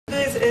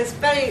is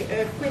very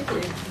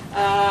quickly.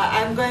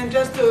 I'm going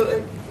just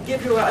to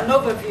give you an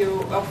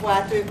overview of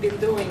what we've been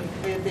doing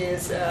with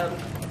this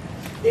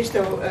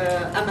digital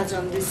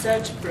Amazon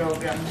research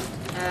program.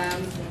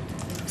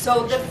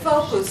 So the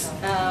focus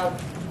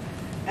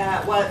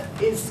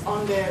is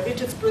on the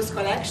Richard Spruce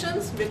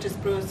collections. Richard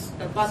Spruce,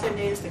 a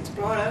botanist,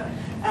 explorer,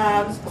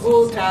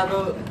 who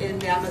traveled in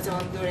the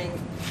Amazon during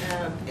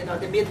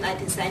the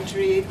mid-19th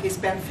century. He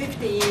spent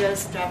 50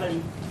 years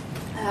traveling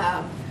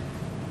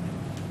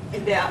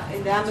in the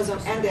Amazon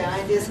and the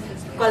Andes,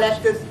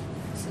 collected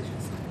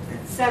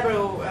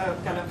several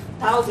kind of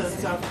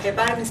thousands of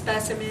herbarium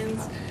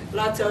specimens,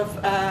 lots of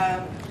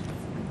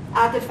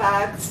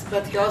artifacts,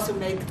 but he also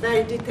made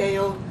very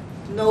detailed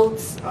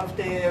notes of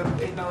the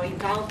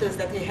encounters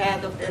that he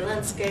had of the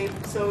landscape.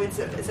 So it's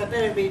a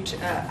very rich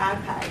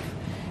archive.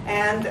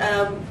 And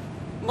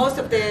most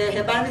of the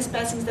herbarium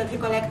specimens that he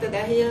collected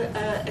are here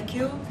at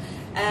Kew,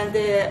 and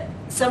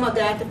some of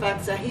the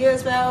artifacts are here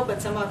as well,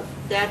 but some of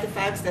the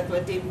artifacts that were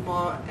deemed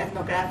more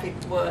ethnographic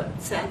were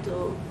sent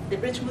to the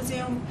British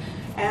Museum,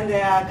 and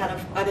there are kind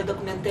of other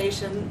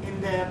documentation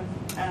in the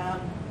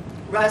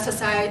Royal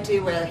Society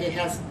where he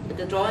has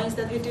the drawings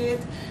that he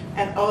did,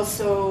 and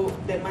also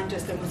the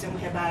Manchester Museum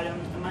Herbarium,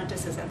 the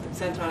Manchester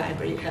Central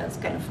Library has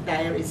kind of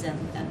diaries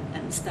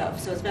and stuff,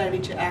 so it's a very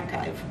rich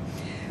archive.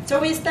 So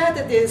we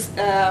started this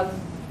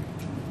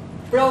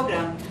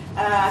program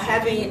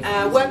having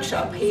a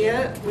workshop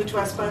here, which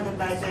was funded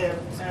by the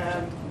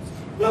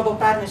Global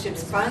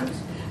Partnerships Fund,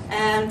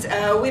 and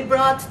we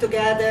brought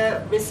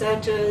together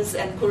researchers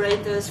and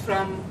curators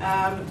from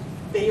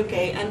the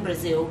UK and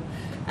Brazil,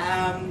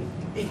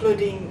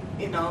 including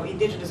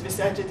indigenous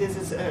researchers. This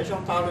is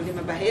João Paulo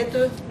Lima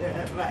Barreto,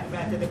 right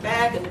at the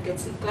back, and you can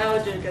see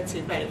Claudia, you can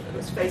see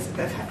various faces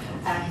that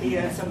are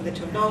here, some that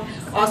you know.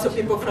 Also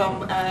people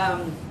from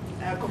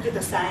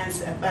computer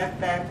science at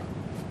Birkbeck,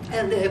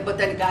 and the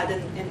Botanic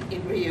Garden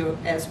in Rio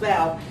as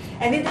well.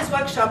 And in this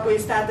workshop we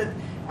started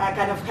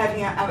kind of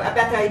having a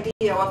better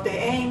idea of the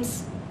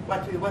aims,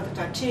 what we wanted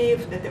to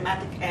achieve, the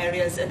thematic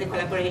areas, and the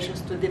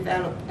collaborations to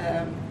develop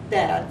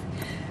that.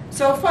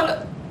 So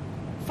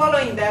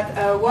following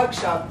that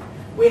workshop,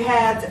 we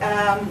had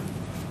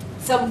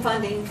some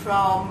funding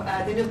from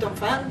the Newton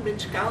Fund,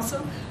 British Council,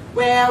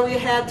 where we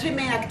had three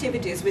main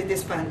activities with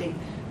this funding.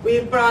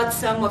 We brought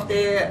some of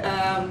the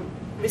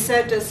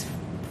researchers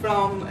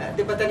from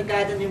the Botanic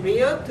Garden in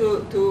Rio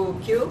to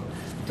Kew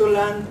to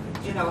learn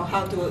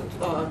how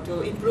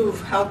to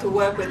improve how to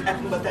work with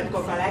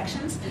ethnobotanical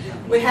collections.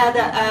 We had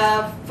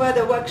a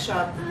further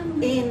workshop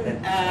in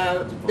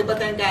the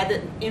Botanic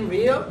Garden in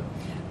Rio,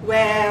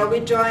 where we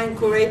joined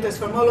curators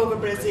from all over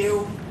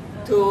Brazil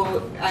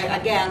to,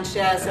 again,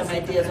 share some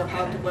ideas of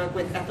how to work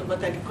with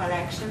ethnobotanical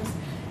collections.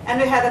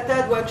 And we had a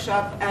third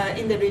workshop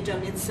in the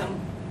region in São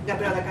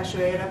Gabriel da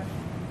Cachoeira,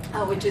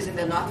 which is in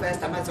the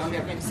northwest Amazon. We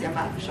are going to see a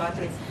map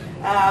shortly,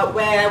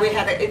 where we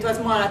had it was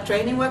more a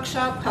training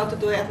workshop, how to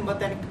do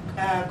ethnobotanical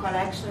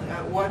collection,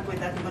 work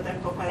with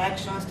ethnobotanical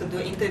collections, to do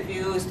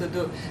interviews,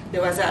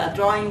 there was a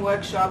drawing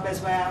workshop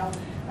as well.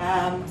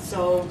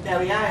 So there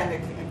we are,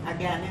 and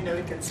again,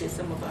 we can see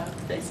some of our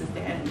faces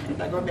there.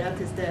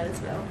 Dagoberto is there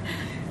as well.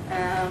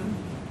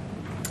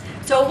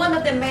 So one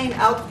of the main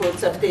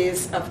outputs of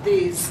this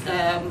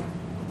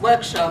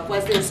workshop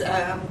was this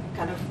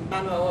kind of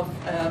manual of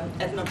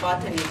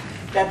ethnobotany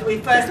that we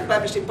first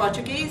published in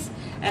Portuguese,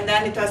 and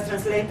then it was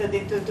translated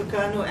into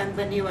Tukano and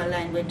Vanua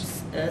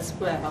languages as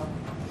well.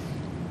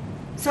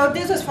 So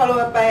this was followed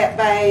up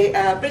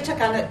by British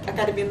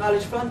Academy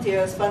Knowledge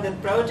Frontiers funded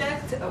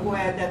project,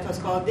 where that was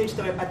called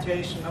Digital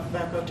Repatriation of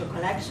Cultural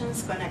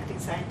Collections, Connecting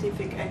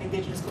Scientific and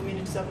Indigenous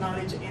Communities of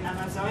Knowledge in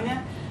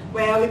Amazonia,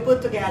 where we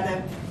put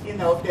together,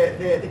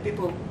 the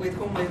people with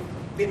whom we've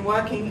been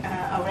working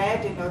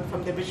already,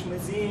 from the British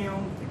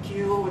Museum, the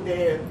Kew,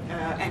 the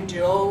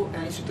NGO,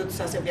 Instituto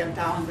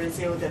Socioambiental in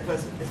Brazil, that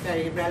was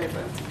very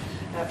relevant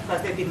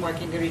because they've been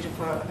working in the region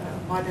for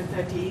more than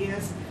 30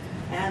 years.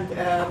 And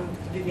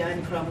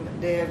Viviane from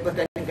the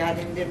Botanic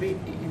Garden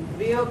in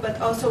Rio,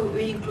 but also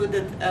we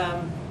included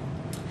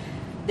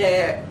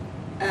the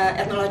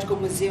Ethnological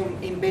Museum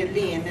in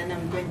Berlin, and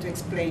I'm going to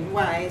explain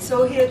why.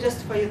 So here,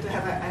 just for you to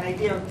have an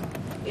idea of,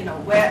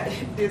 where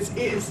this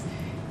is,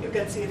 you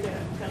can see the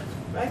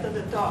right at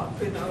the top.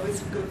 It's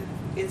good.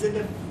 It's in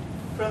the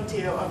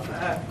frontier of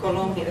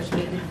Colombia, this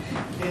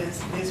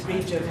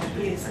region.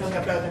 Is São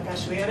Gabriel da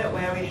Cachoeira,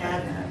 where we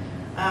had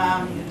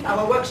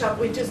our workshop,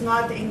 which is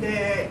not in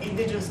the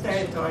indigenous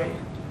territory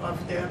of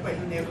the Rio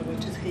Negro,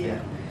 which is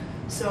here.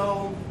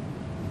 So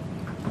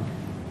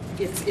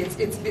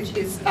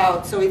it's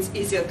out, so it's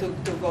easier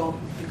to go,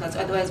 because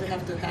otherwise we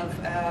have to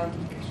have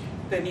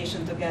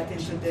permission to get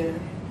into the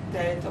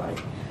territory.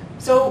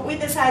 So we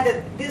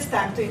decided this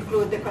time to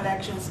include the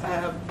collections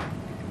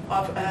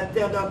of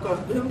Theodor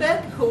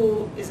Bloomberg,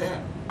 who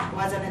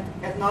was an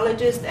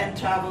ethnologist and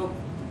traveled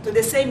to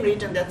the same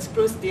region that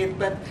Spruce did,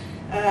 but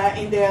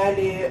in the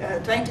early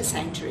 20th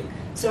century.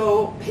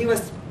 So he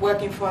was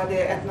working for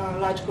the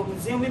Ethnological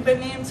Museum in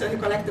Berlin, so he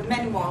collected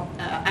many more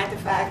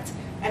artifacts,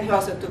 and he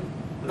also took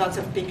lots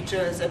of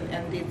pictures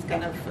and these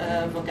kind of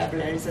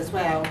vocabularies as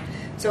well.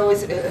 So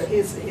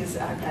his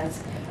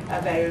archives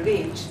are very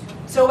rich.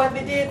 So what we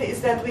did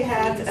is that we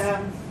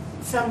had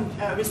some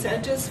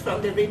researchers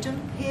from the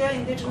region here,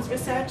 indigenous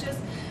researchers,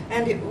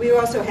 and we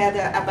also had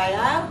a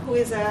Bayar, who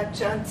is a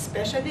chant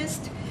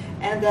specialist,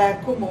 and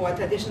a Kumo, a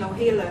traditional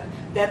healer,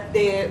 that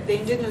the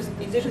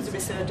indigenous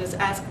researchers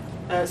asked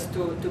us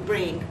to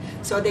bring,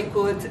 so they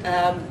could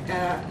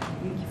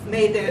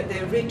make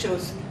the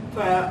rituals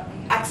for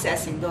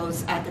accessing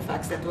those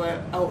artifacts that were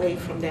away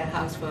from their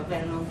house for a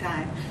very long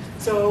time.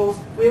 So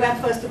we went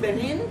first to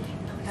Berlin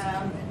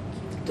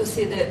to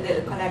see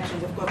the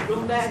collections of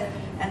Birkbeck,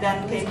 and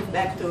then came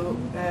back to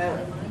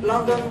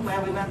London,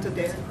 where we went to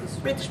the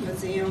British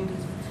Museum,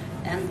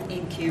 and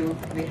in Kew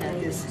we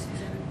had this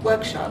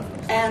workshop.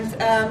 And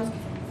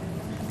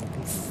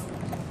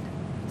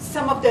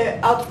some of the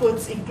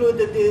outputs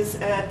included this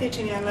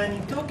teaching and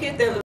learning toolkit.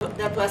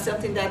 That was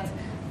something that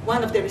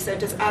one of the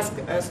researchers asked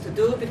us to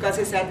do, because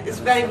he said it's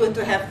very good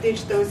to have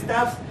digital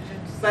stuff,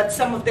 but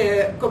some of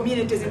the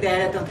communities in the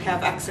area don't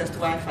have access to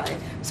Wi-Fi.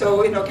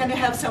 So, can you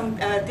have some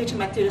teaching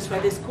materials for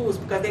the schools,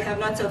 because they have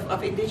lots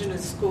of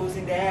indigenous schools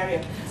in the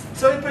area.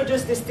 So we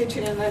produced this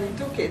teaching and learning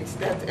toolkits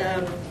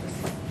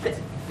that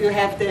you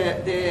have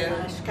the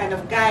kind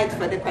of guide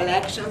for the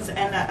collections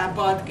and a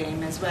board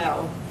game as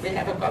well. We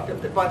have a copy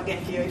of the board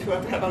game here if you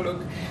want to have a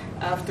look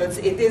afterwards.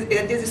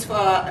 This is for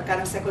a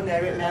kind of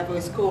secondary level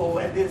school,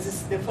 and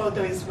the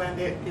photo is when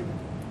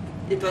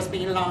it was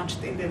being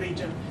launched in the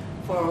region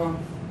for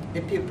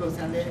the pupils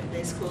and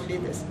the school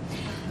leaders.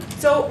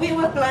 So we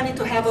were planning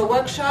to have a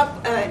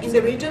workshop in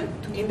the region,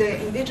 in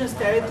the indigenous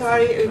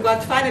territory. We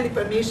got finally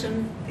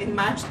permission in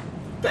March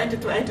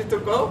 2020 to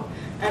go,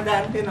 and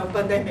then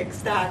pandemic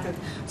started.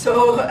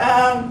 So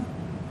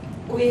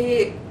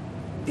we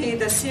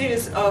did a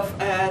series of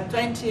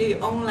 20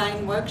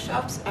 online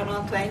workshops,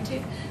 around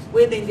 20,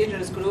 with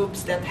indigenous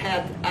groups that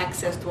had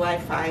access to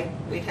Wi-Fi.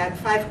 We had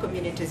 5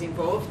 communities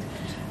involved.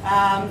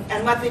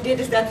 And what we did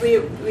is that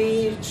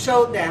we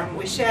showed them,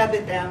 we shared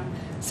with them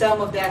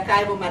some of the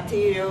archival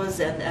materials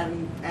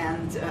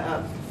and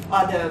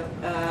other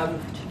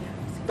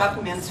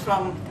documents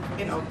from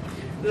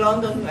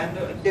London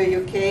and the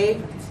UK,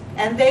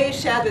 and they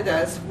shared with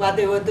us what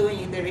they were doing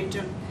in the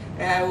region,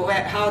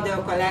 how they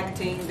were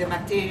collecting the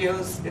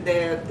materials,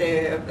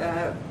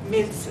 the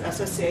myths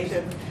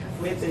associated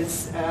with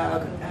this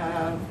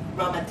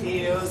raw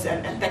materials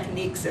and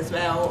techniques as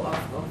well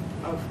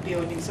of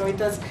building. So it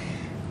was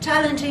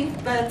challenging,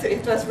 but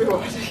it was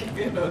rewarding,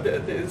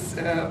 this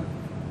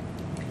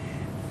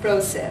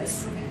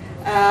process.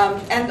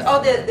 And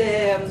all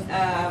the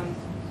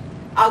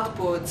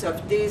outputs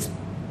of this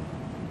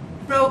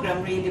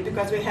program, really,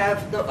 because we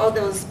have all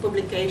those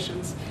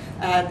publications,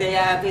 they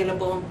are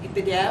available in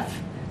PDF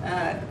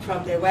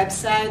from the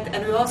website,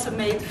 and we also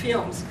made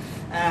films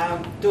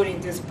during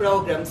this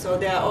program, so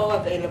they are all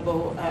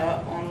available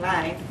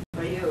online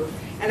for you.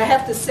 And I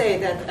have to say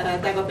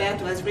that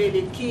Dagoberto was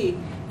really key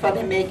for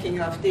the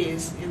making of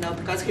this,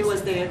 because he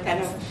was the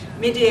kind of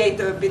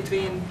mediator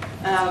between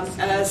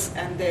us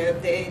and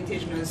the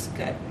indigenous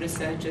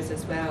researchers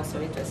as well.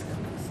 So it was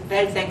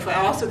very thankful.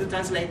 Also the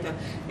translator,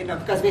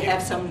 because we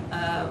have some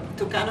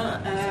Tukano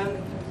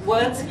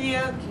words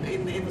here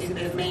in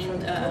the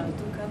main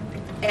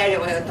area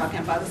where we're talking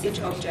about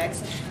each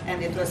object,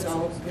 and it was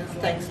all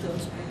thanks to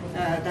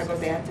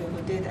Dagoberto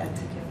who did that.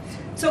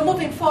 So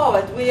moving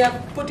forward, we are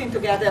putting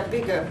together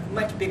a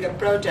much bigger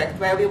project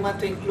where we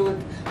want to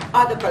include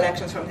other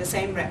collections from the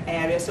same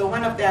area. So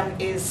one of them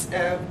is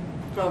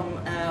from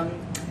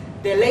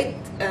the late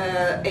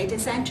 18th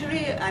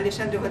century,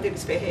 Alexandre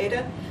Rodrigues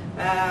Ferreira,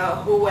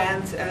 who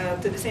went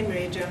to the same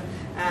region,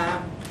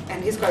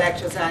 and his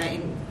collections are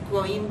in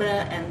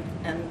Coimbra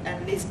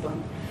and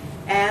Lisbon.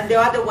 And the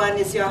other one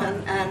is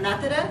Johann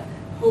Natterer,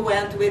 who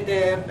went with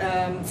the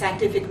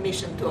scientific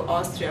mission to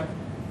Austria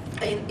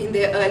in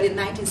the early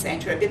 19th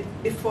century, a bit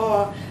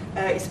before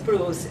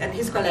Spruce, and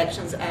his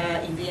collections are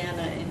in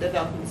Vienna, in the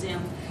Welt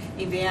Museum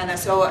in Vienna.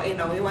 So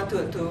we want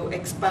to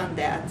expand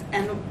that.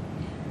 And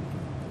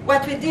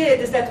what we did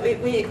is that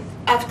we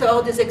after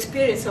all this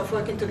experience of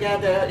working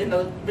together,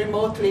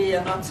 remotely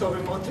and not so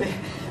remotely,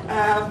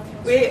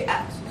 we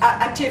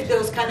achieved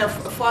those kind of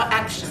 4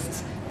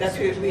 actions that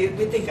we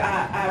think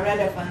are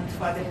relevant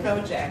for the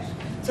project.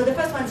 So the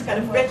first one is kind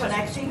of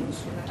reconnecting.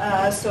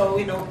 So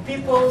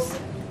people's,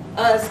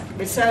 us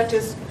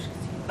researchers,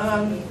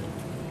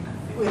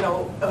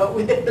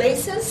 with the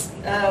places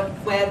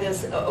where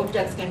these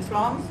objects came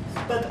from,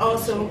 but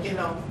also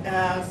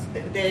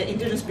the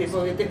indigenous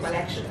people with the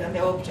collections and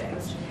the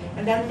objects,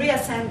 and then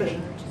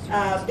reassembling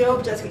the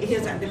objects.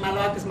 Here's the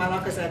Maloccas.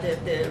 Maloccas are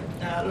the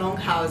long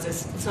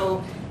houses.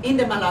 So in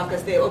the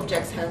Maloccas, the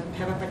objects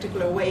have a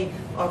particular way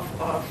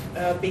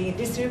of being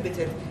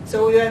distributed.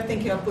 So we are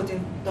thinking of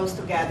putting those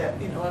together,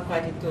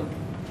 according to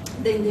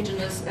the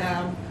indigenous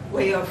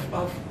way of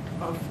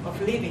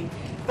living,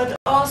 but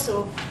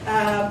also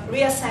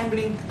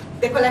reassembling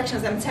the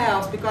collections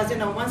themselves, because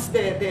once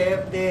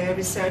the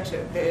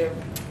researcher, the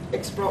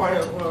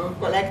explorer or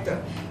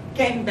collector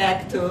came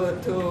back to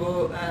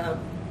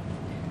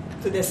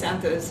the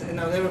centers, the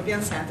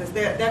European centers.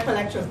 Their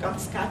collections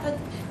got scattered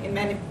in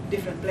many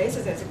different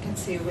places, as you can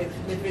see with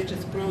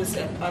Richard Bruce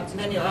and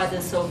many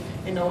others. So,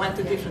 went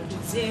to different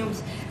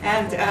museums.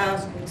 And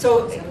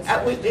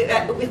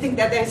we think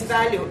that there's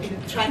value in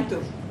trying to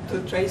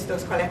trace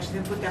those collections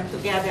and put them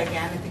together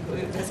again. I think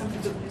there's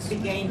something to be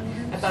gained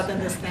about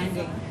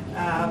understanding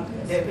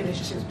the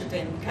relationships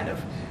between kind of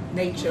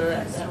nature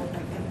and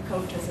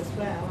cultures as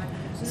well.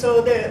 So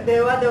the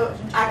other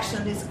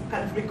action is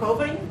kind of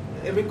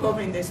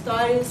recovering the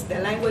stories, the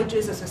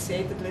languages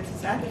associated with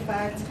these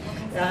artifacts,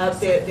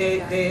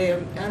 the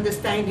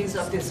understandings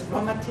of these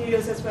raw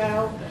materials as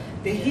well,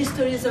 the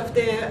histories of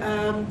the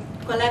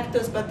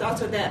collectors, but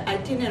also the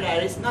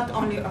itineraries, not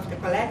only of the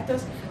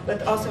collectors,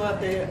 but also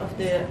of the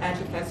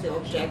artifacts, the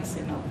objects,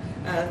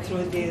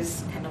 through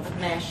this kind of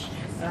mesh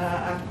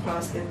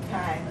across the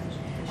time.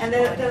 And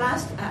the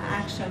last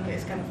action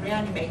is kind of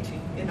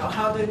reanimating,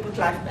 how do we put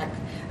life back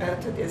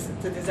to this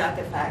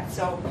artifact?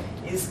 So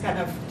it's kind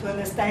of to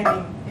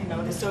understanding,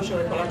 the social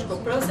ecological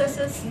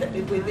processes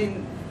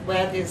within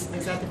where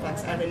these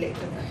artifacts are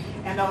related.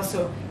 And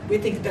also, we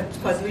think that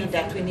for doing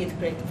that, we need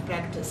creative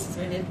practice.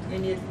 We need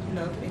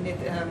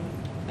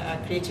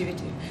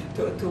creativity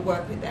to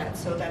work with that.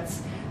 So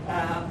that's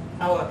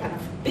our kind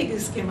of big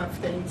scheme of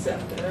things,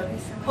 and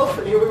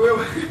hopefully we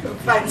will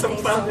find some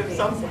funding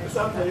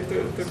someday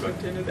to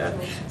continue that.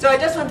 So I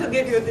just want to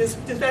give you this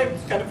very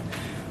kind of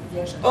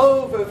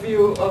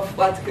overview of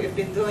what we've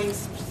been doing,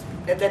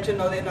 that that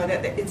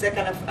it's a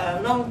kind of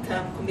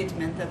long-term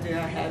commitment that we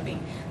are having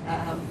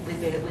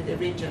with the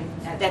region.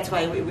 That's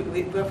why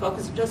we're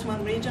focused on just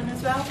one region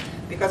as well,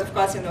 because of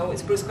course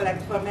spruce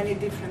collected for many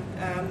different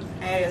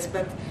areas,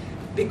 but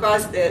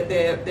because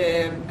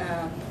the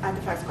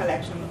artifacts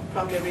collection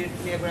from the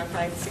Rio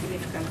Grande is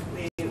significant,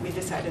 we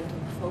decided to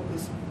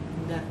focus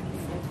on that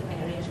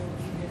area.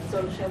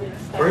 So shall we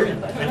start?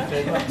 Brilliant. Thank you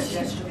very much.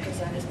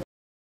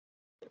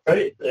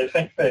 Great.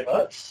 Thank you very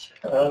much.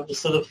 The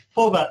sort of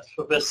format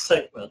for this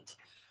segment,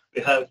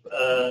 we have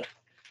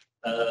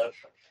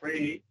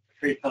three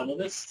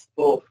panelists,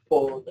 four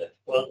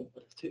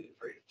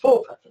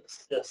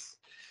panelists, yes,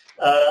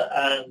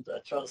 and a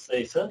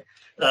translator.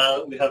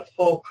 We have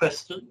 4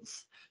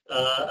 questions,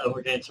 and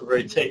we're going to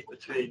rotate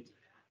between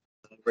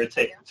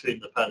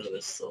the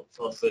panelists on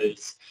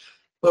those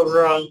for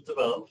around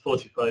about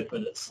 45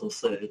 minutes or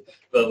so,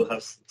 where we'll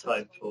have some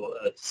time for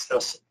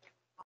discussion.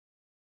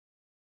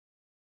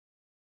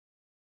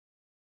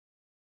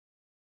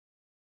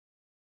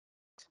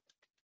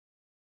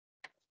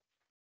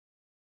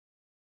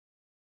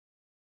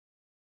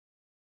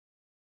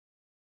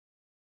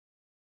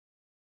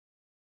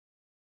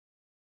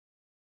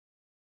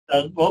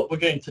 And what we're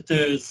going to do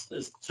is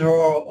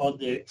draw on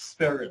the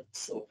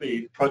experience of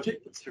the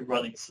project that's been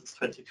running since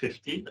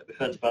 2015 that we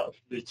heard about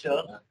from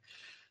Luciana,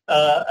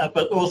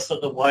 but also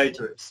the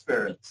wider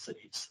experience that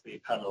each of the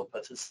panel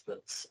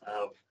participants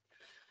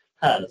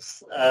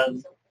has.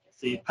 And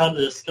the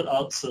panelists can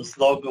answer as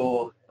long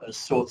or as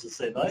short as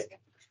they like,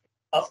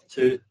 up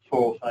to 4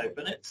 or 5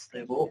 minutes,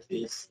 no more,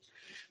 please,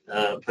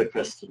 per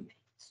question.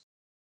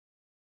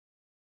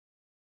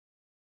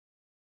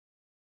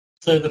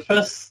 So the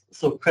first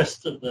sort of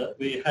question that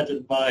we had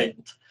in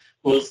mind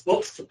was,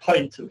 what's the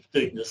point of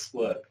doing this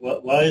work?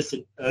 Why is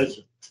it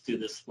urgent to do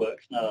this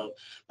work now?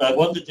 And I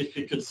wondered if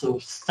you could sort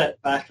of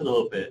step back a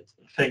little bit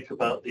and think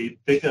about the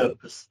bigger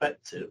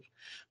perspective.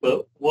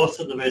 But what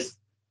are the most,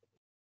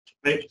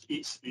 maybe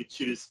each of you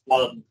choose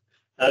one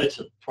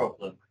urgent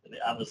problem in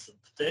the Amazon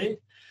today,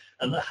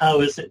 and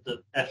how is it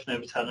that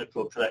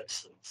ethnobotanical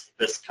collections,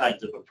 this kind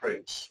of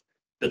approach,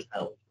 could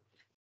help?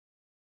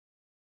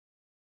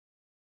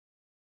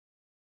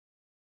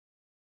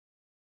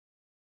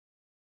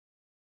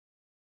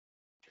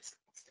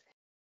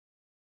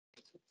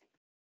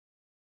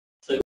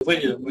 So,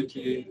 William, would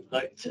you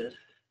like to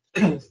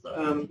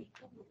start?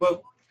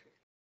 Well,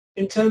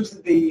 in terms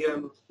of the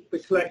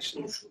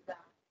collections, the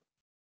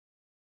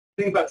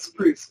thing about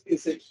spruce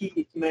is that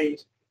he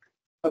made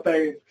a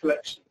variety of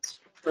collections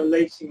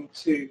relating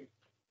to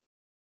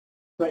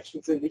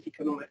collections in the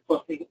economic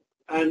body,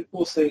 and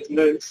also his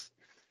notes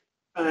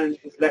and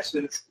his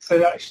letters.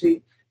 So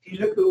actually, if you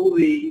look at all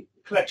the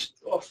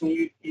collections, often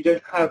you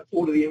don't have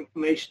all of the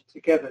information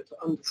together to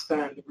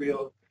understand the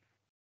real,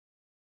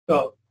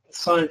 well,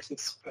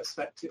 scientist's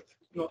perspective,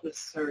 not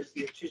necessarily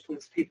the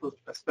indigenous people's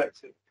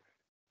perspective.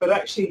 But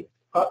actually,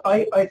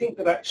 I think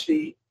that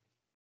actually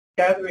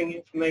gathering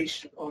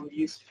information on the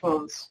use of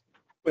plants,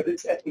 whether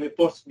it's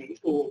ethnobotany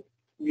or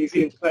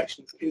museum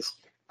collections, is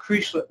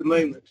crucial at the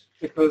moment,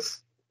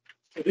 because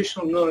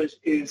traditional knowledge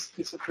is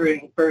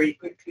disappearing very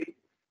quickly.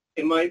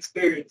 In my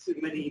experience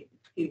in many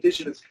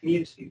indigenous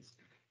communities,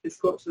 it's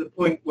got to the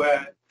point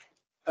where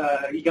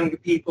younger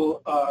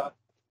people are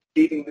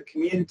leaving the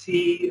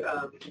community,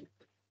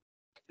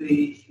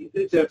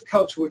 the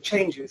cultural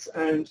changes,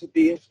 and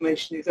the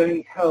information is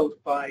only held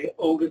by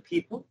older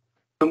people,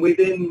 and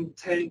within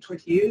 10,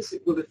 20 years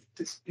it will have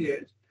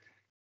disappeared.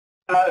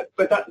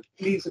 But that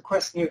leaves a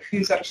question of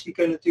who's actually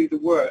going to do the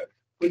work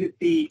would it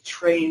be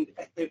trained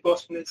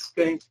ethnobotanists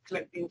going to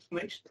collect the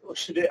information, or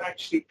should it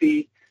actually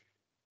be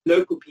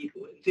local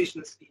people,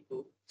 indigenous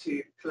people,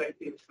 to collect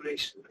the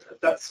information?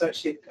 That's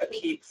actually a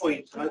key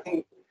point. And I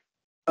think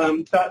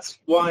that's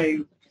why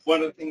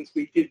one of the things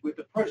we did with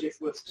the project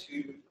was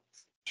to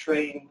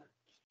train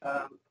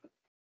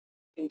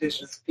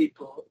indigenous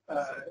people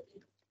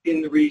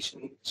in the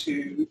region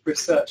to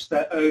research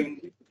their own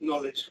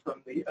knowledge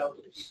from the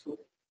elder people.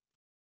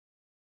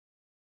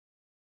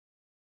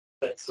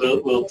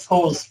 We'll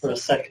pause for a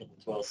second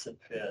while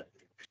Cynthia.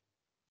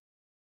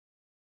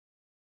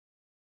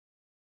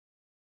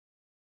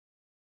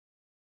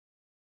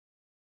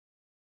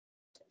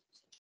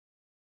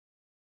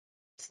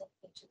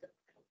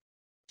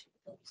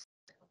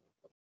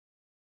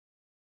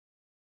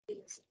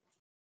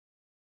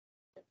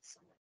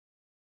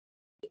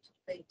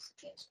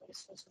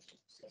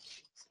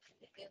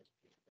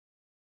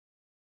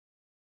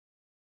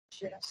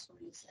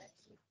 Gerações, né?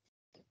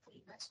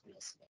 Tem mais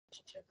conhecimento, a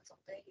gente vai fazer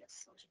aldeias,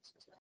 são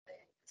gerações mais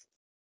velhas.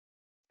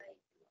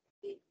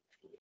 E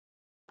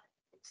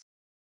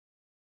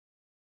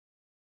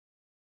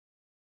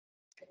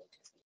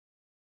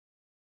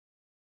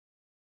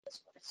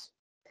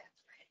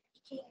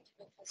quem é que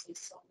vai fazer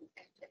isso? A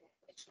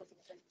gente não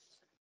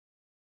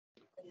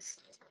tem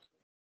conhecimento do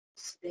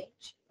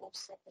Ocidente, ou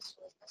são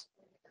pessoas das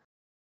comunidades.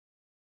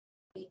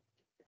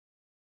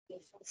 E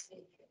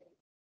fazer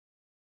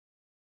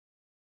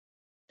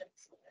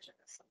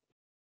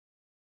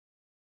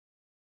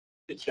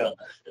Luciana.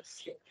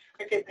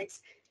 Okay,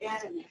 thanks.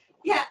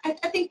 Yeah, I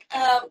think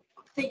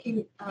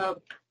thinking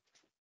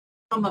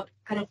from a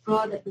kind of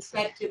broader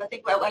perspective, I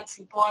think what's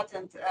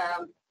important,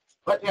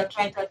 what we are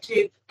trying to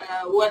achieve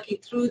working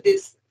through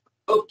these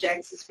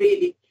objects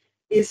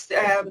is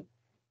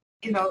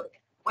you know,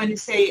 when you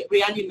say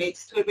reanimate,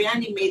 to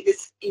reanimate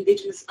this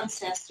indigenous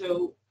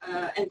ancestral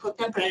and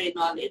contemporary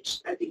knowledge.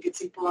 I think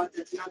it's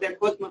important, you know, their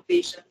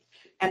cosmovision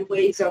and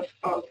ways of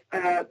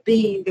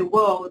being in the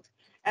world.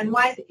 And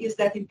why is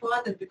that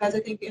important? Because I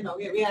think, you know,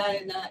 we are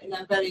in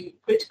a very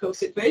critical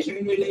situation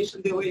in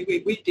relation to the way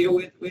we deal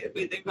with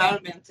the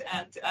environment.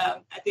 And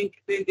I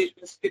think the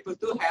indigenous people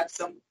do have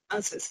some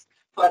answers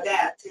for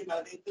that. You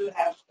know, they do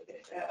have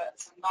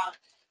some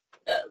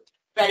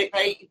very,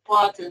 very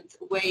important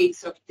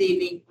ways of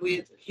dealing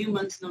with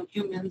humans,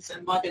 non-humans,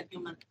 and modern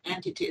human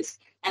entities.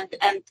 And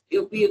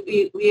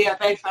we are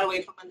very far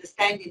away from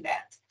understanding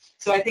that.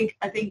 So I think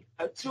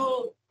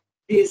through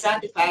these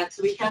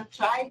artifacts, we can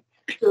try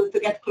to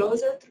get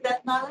closer to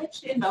that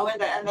knowledge, you know,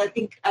 and I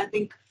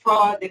think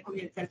for the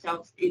community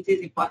themselves, it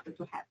is important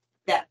to have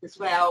that as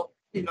well,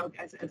 you know,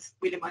 as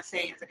William was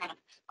saying, as a kind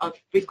of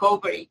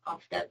recovery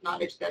of that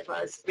knowledge that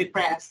was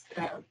repressed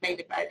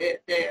mainly by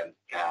the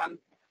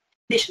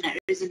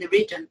missionaries in the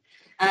region.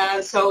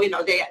 So, you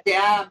know, they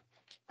are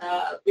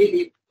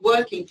really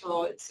working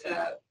towards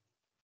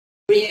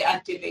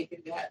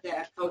reactivating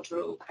their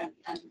cultural and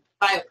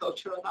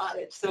biocultural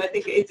knowledge. So I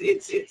think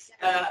it's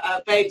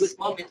a very good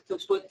moment to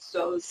put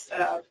those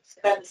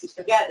premises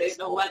together. You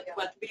know, what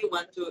we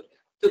want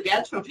to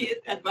get from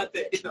it and what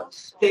they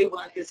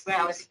want as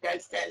well. I think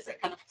there's a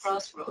kind of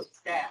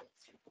crossroads there.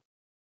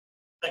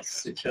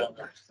 Thanks,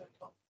 Luciana.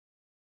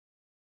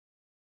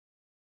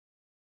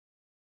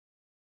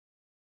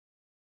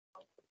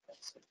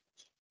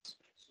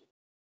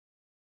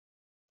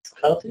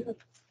 Claudia?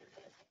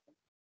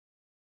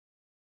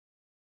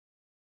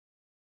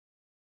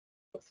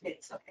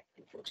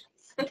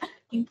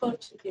 Em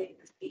português.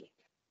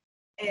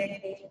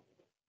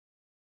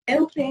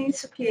 Eu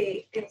penso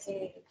que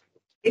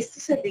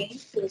estes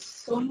eventos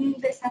são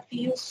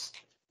desafios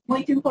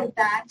muito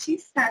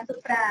importantes, tanto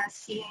para a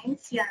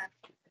ciência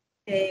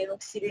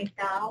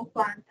ocidental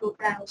quanto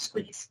para os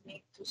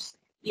conhecimentos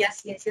e as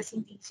ciências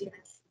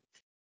indígenas.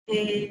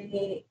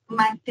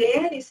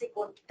 Manter esse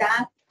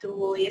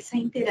contato, essa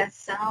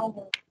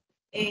interação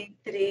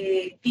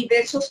entre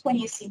diversos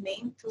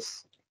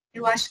conhecimentos,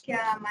 eu acho que é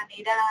a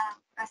maneira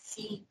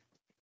assim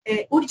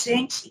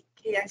urgente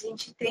que a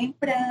gente tem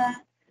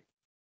para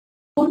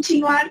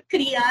continuar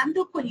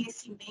criando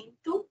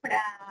conhecimento.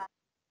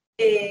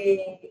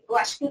 Eu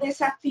acho que o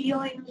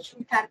desafio é nos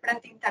juntar para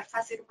tentar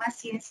fazer uma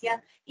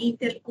ciência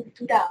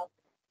intercultural.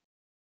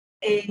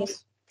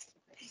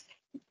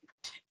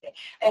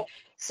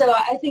 So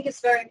I think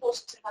it's very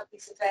important to have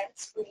these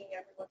events, bringing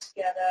everyone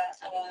together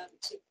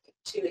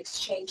to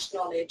exchange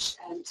knowledge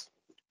and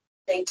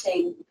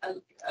maintain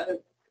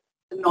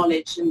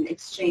knowledge and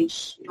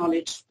exchange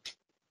knowledge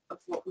of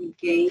what we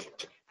gain.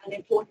 And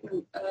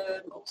important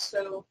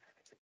also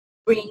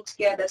bringing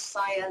together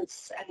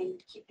science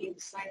and keeping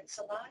science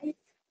alive.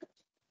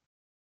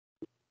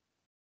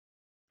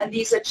 And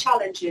these are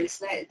challenges.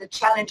 The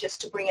challenge is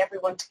to bring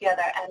everyone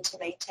together and to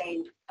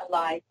maintain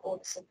alive all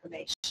this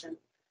information.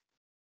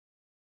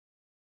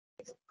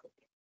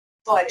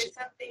 There's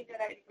something that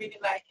I really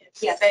like is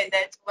to say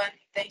that one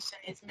intention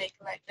is make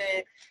like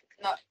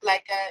not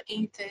like a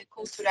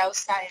intercultural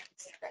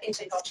science.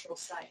 Intercultural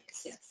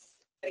science, yes.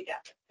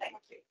 Yeah,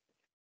 thank you.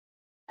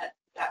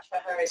 That for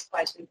her is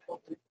quite an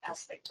important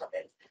aspect of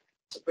it.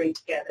 to bring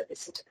together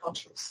this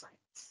intercultural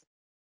science.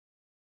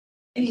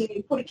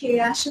 Porque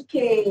acho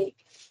que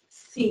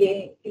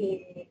se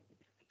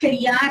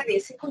criar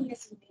esse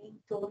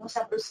conhecimento, nos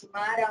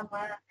aproximar a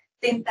uma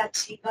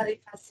tentativa de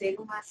fazer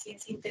uma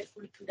ciência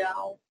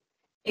intercultural,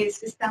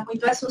 está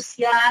muito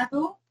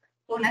associado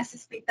com as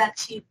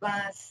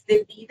expectativas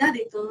de vida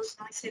de todos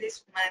nós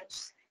seres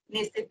humanos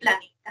neste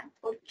planeta,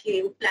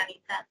 porque o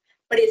planeta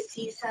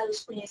precisa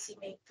dos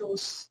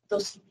conhecimentos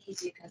dos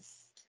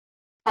indígenas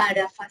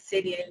para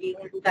fazer ele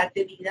um lugar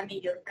de vida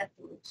melhor para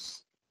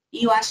todos.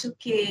 E eu acho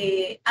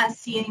que a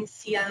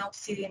ciência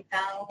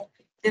ocidental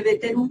deve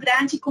ter um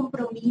grande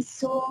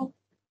compromisso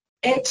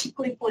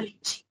ético e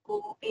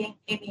político em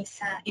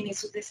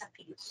esses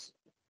desafios.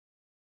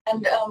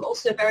 And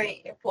also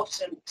very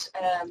important,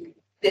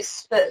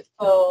 this for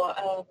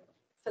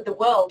the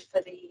world,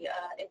 for the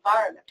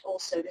environment,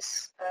 also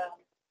this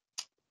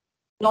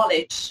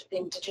knowledge, the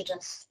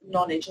indigenous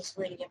knowledge is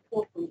really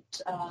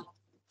important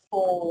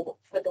for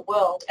the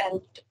world.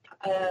 And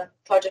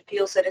Claudia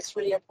feels that it's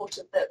really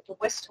important that the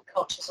Western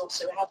cultures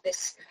also have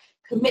this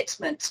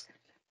commitment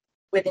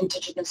with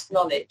indigenous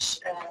knowledge,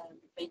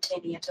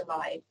 maintaining it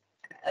alive,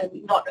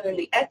 not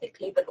only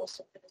ethically but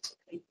also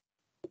politically.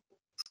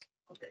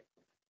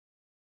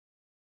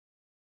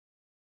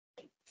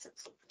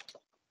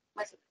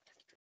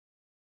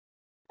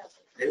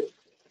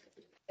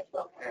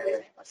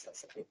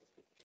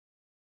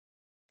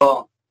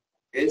 Bom,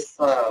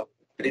 essa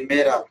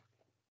primeira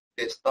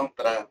questão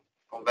para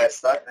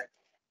conversar, né?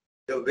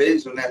 Eu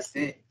vejo, né,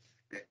 assim,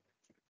 né,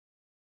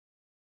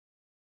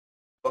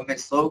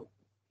 começou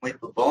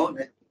muito bom,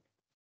 né,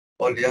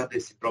 olhando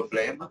esse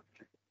problema,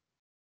 né,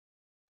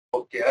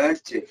 porque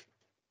antes,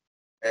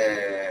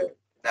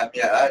 na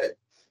minha área,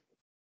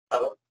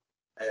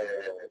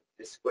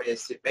 esse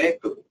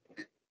conhecimento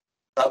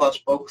estava aos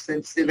poucos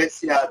sendo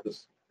silenciado.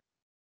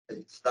 A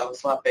gente estava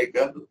só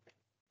pegando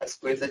as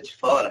coisas de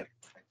fora,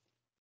 né?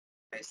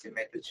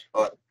 Conhecimento de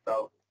fora.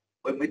 Então,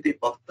 foi muito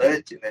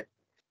importante, né,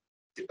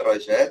 esse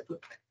projeto,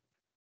 né,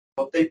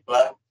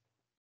 contemplar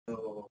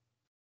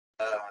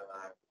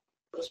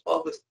os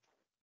povos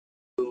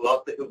do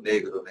Alto Rio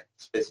Negro, né,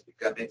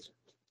 especificamente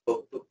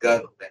o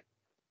Tukano, né.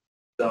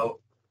 Então,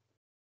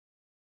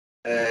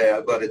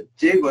 agora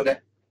digo,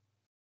 né,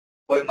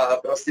 foi uma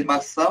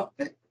aproximação,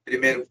 né.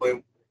 Primeiro foi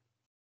uma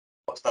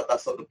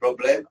constatação do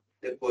problema,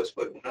 depois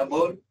foi um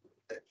namoro,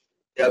 né,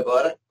 e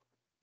agora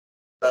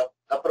está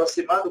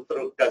aproximado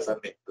para o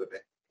casamento,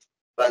 né.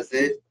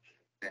 Fazer,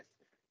 né,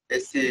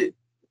 esse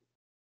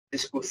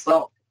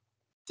discussão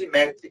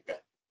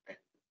simétrica, né,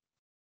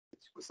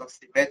 discussão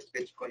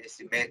simétrica de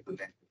conhecimento,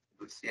 né,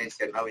 do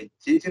ciência não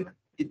indígena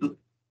e do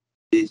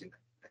indígena,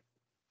 né.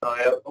 Então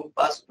é um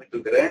passo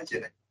muito grande,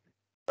 né,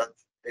 para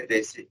entender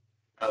esse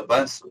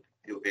avanço.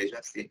 Eu vejo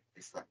assim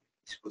essa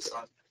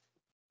discussão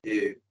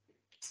que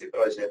esse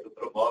projeto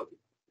promove,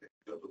 né,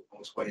 junto com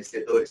os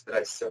conhecedores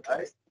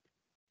tradicionais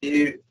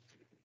e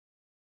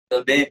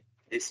também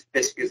esses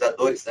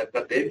pesquisadores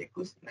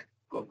acadêmicos, né,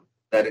 como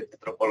da área de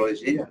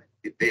antropologia, né,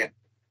 que tenha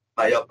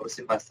maior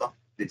aproximação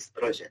desse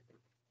projeto.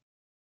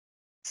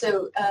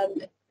 So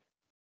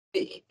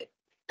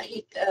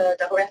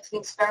Dagoberto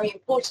thinks very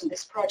important,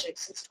 this project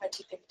since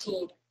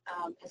 2015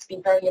 has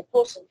been very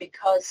important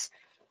because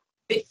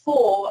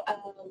before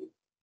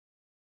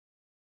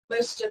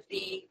most of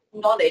the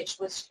knowledge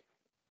was,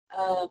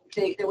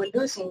 they were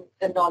losing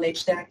the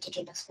knowledge, their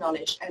indigenous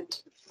knowledge,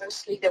 and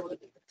mostly there were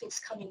things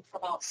coming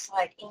from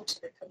outside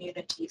into the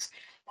communities.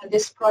 And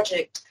this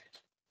project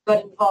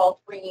got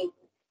involved bringing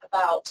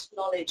about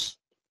knowledge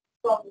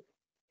from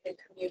the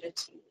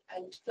community.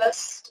 And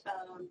first,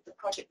 the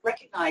project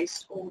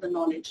recognized all the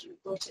knowledge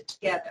and brought it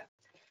together.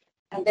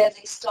 And then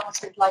they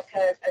started like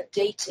a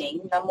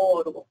dating,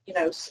 namoro, you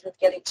know, sort of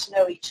getting to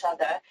know each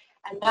other.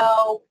 And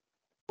now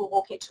we're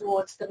walking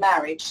towards the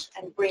marriage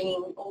and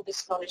bringing all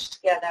this knowledge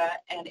together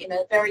and in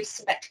a very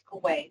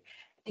symmetrical way.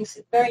 I think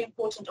it's very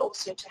important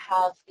also to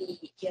have the,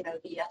 you know,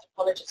 the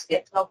anthropologists, the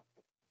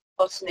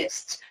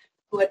ethnobotanists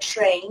who are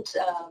trained,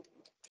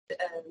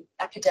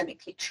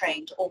 academically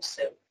trained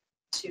also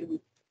to,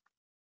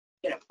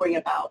 you know, bring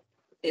about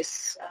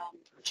this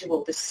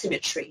dual, this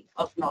symmetry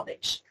of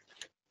knowledge.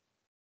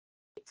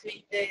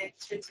 Between the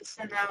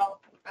traditional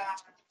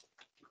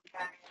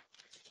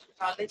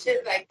knowledge,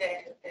 like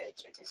the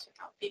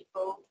traditional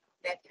people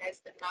that has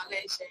the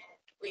knowledge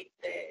with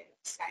the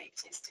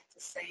scientists at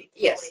the same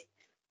Yes.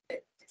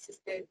 way. This is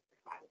the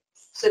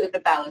balance. Sort of the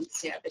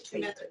balance, yeah,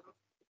 between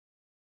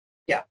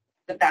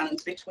the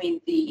balance between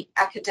the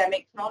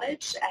academic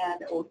knowledge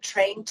and or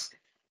trained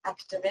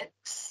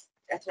academics,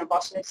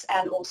 ethnobotanists,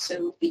 and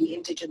also the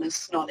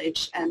indigenous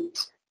knowledge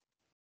and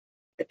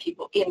the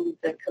people in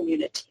the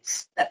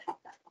communities that have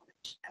that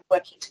knowledge and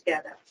working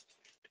together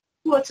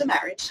towards a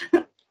marriage.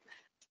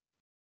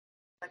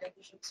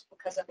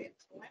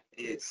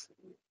 Isso.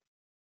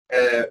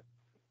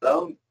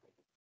 Então,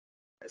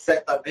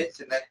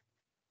 certamente, né,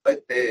 vai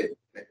ter,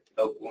 né,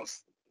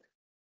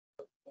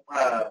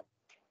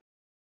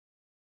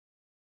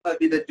 uma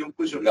vida de um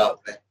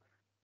conjugal, né?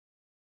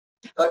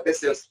 Então,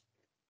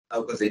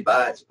 alguns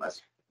embates,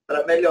 mas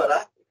para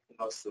melhorar o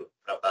nosso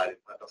trabalho,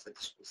 a nossa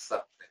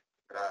discussão, né?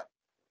 Para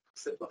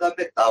ser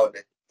fundamental,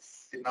 né?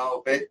 Se não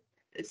houver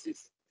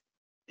esses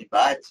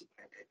embates,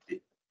 né,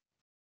 entre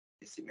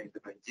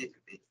conhecimento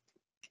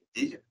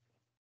indígena,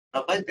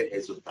 não vai ter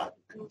resultado.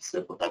 Né? Isso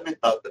é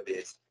fundamental também,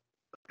 esse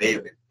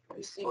meio, né?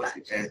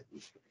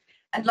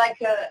 And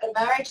like a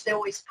marriage, there are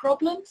always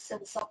problems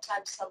and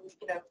sometimes some,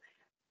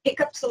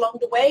 hiccups along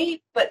the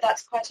way, but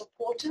that's quite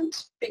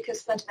important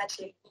because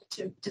fundamentally you need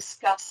to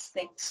discuss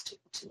things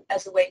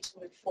as a way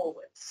to move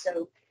forward.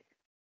 So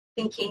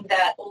thinking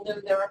that although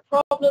there are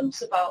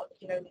problems about,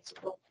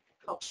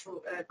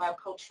 cultural,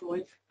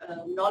 biocultural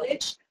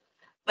knowledge,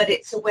 but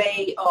it's a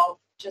way of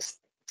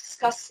just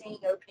discussing,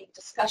 opening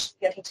discussion,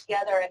 getting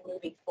together and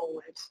moving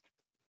forward.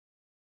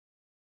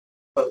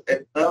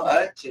 Então,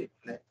 antes,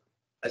 né,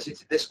 a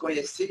gente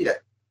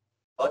desconhecia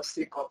onde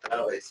se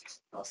encontravam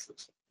esses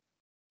nossos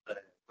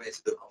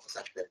conhecidos como os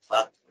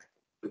artefatos, né,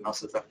 dos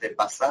nossos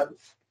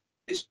antepassados,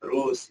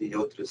 Bruce e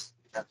outros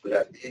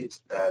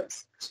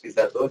naturalistas,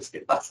 pesquisadores que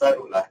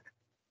passaram lá.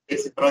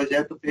 Esse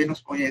projeto fez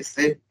nos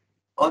conhecer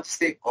onde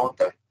se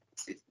encontra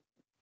esses,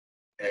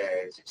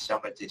 a gente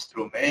chama de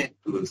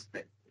instrumentos,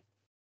 né,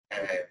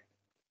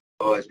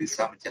 ou às vezes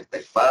chama de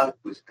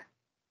artefatos, né.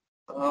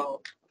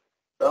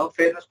 Então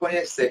fez nos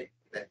conhecer,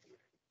 né.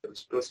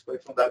 O Bruce foi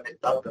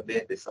fundamental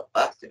também dessa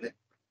parte, né,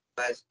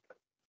 mas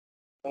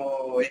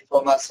com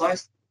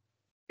informações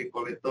que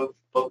coletou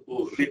um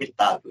pouco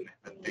limitado, né?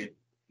 Não tem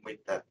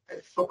muita,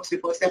 como se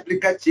fosse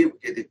aplicativo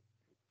que ele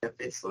já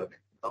pensou,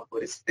 né? Então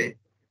por isso tem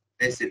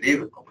nesse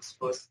livro como se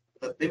fosse,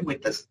 não tem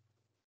muitas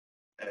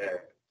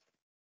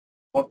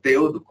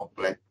conteúdo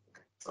completo,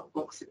 né? São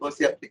como se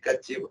fosse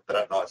aplicativo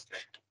para nós, né?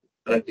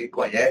 Para quem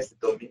conhece,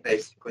 domina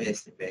esse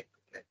conhecimento,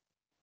 né?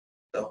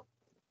 Então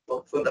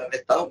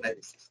fundamental, né?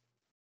 Esse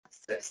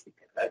acesso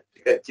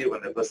aplicativo,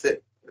 né?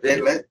 Você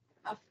vê, né?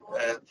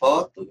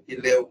 Foto e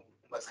lê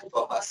umas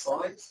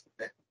informações,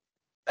 né?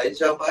 Aí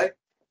já vai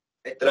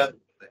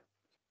entrando, né,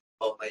 de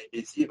forma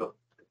invisível,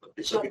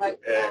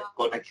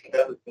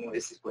 conectando com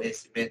esse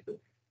conhecimento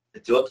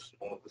de outros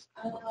mundos.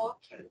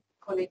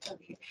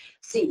 Okay.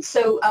 See,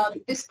 so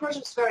this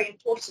project is very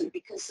important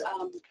because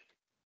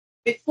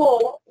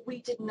before we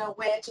didn't know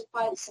where to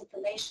find this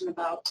information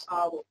about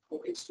our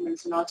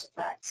instruments and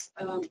artifacts.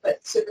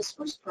 But so this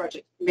first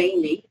project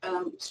mainly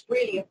was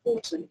really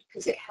important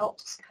because it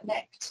helped us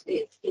connect.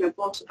 It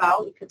brought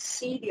about, we could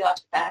see the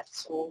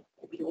artifacts, or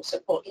we also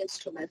call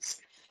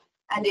instruments,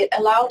 and it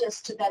allowed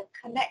us to then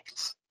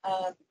connect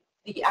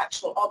the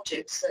actual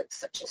objects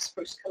such as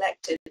spruce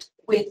collected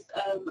with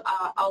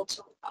our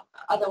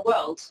other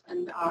world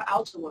and our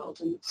outer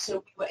world. And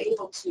so we were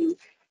able to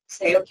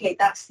say, okay,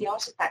 that's the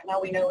artifact,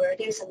 now we know where it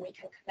is, and we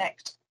can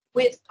connect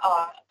with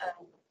our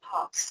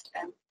past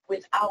and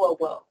with our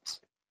world,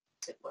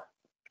 as it were.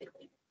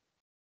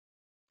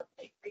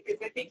 Because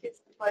I think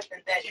it's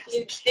important that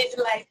it's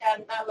like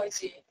an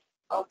analogy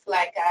of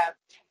like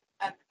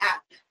an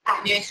app.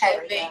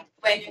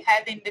 When you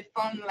have in the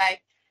phone,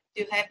 like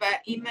you have an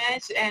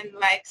image and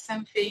like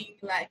something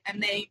like a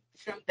name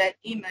from that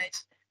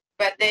image,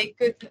 but they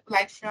could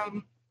like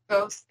from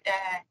those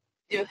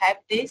you have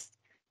this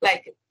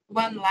like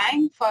one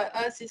line for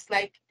us is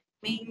like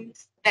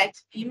means that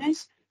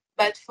image,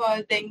 but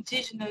for the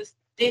indigenous,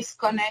 this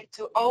connect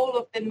to all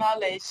of the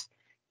knowledge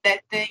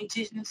that the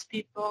indigenous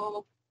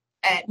people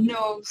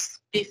knows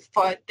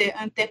before the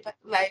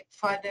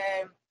for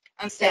the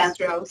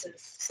ancestors.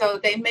 So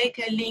they make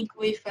a link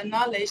with a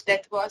knowledge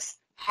that was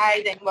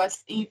hidden,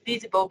 was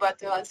invisible,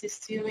 but was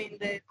still in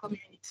the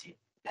community.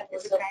 That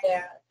was of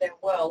their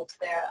world,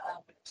 their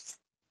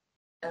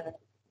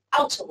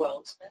outer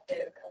world,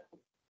 their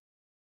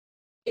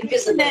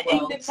invisible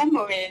world. In the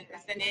memory,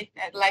 isn't it?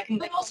 Like in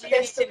but the also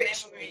there's the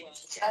community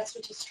rituals. That's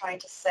what he's trying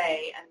to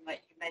say, and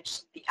like you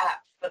mentioned the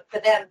app. But for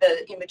them,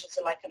 the images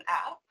are like an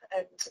app,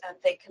 and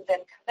they can then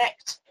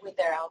connect with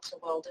their outer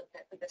world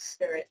and with the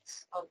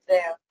spirits of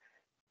their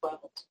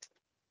world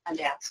and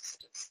the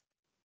ancestors.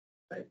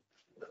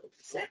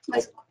 Certo?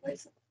 Mais uma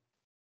coisa?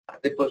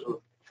 Depois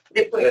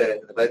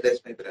vai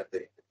desmembrando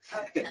aí.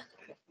 Okay.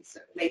 So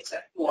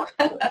later, more.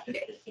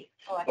 Okay.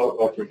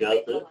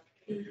 Obrigado.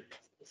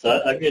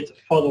 So I'm going to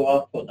follow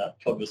up on that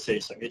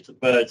conversation. I'm going to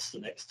merge the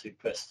next two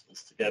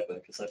questions together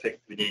because I think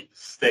we need to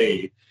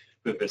stay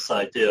with this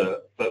idea,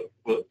 but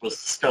was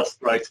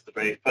discussed right at the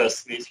very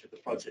first meeting of the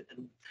project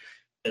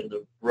in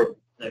the room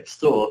next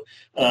door.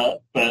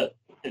 But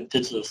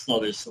Indigenous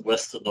knowledge and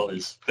Western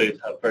knowledge both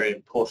have very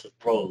important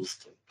roles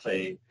to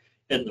play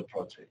in the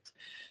project.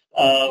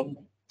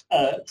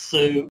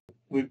 So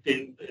we've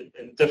been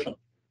in different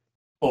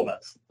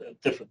formats,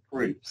 different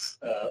groups,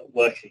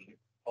 working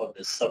on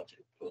this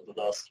subject for the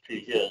last few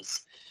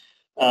years.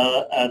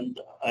 And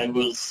I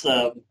was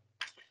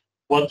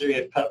wondering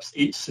if perhaps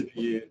each of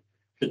you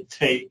could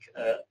take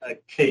a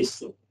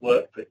case of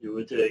work that you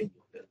were doing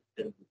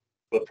in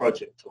the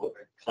project or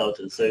in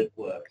Claudia's own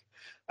work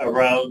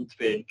around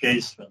the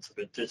engagement of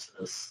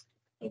Indigenous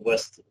and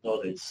Western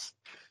knowledge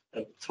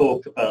and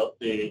talk about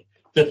the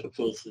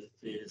difficulties,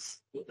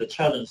 the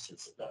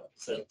challenges that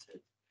presented,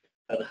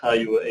 and how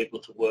you were able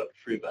to work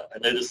through that. I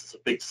know this is a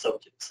big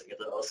subject, so I'm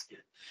going to ask you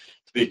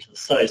to be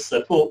concise.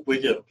 I thought,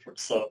 William, for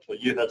example,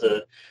 you had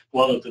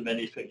one of the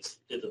many things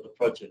you did in the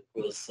project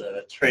was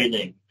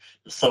training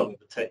some of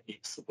the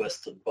techniques of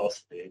Western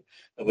botany,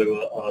 and we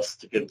were asked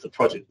to give, the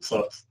project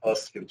was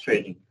asked to give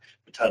training,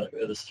 botanical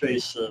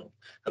illustration,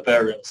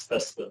 herbarium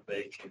specimen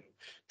making,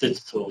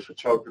 digital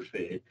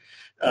photography.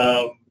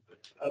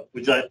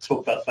 Would you like to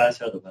talk about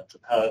that element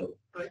and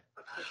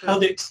how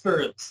the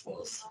experience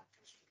was?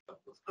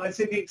 I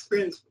think the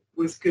experience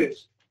was good.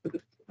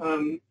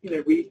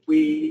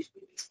 We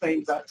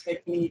explained about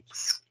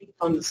techniques,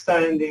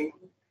 understanding,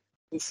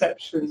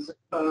 conception,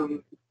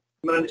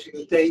 managing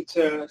the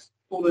data,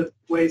 all the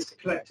ways to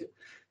collect it.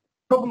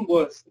 The problem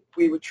was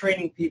we were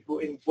training people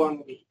in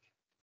 1 week,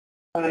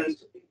 and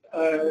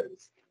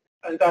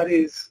that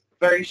is a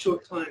very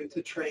short time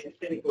to train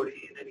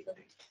anybody in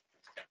anything.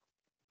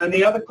 And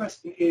the other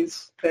question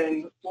is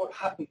then what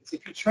happens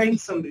if you train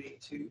somebody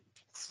to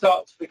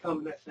start to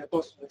become an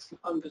ethnobotanist and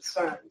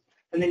understand,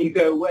 and then you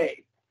go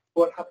away,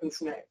 what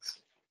happens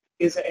next?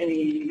 Is there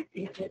any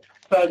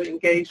further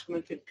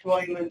engagement,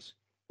 employment?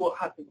 What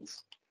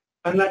happens?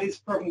 And that is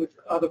a problem with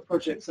other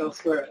projects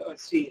elsewhere I've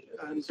seen,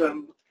 and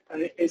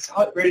it's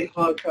really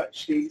hard to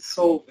actually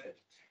solve it.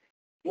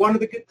 One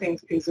of the good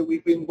things is that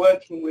we've been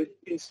working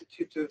with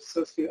Instituto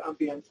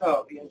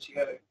Socioambiental, the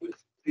NGO,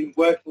 we've been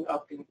working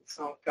up in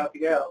San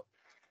Gabriel,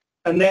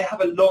 and they have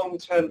a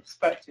long-term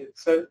perspective.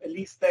 So at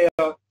least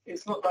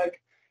it's not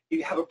like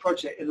you have a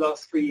project, it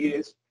lasts 3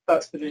 years,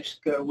 that's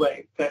finished, go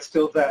away. They're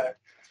still there.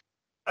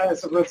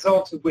 As a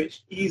result of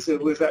which, ESA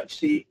was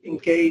actually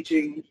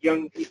engaging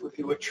young people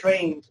who were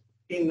trained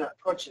in that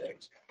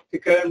project to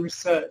go and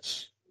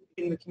research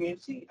in the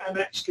community. And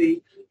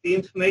actually, the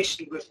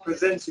information was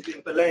presented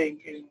in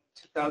Belém in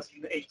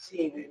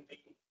 2018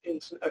 in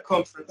a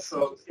conference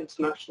of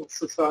International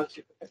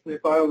Society of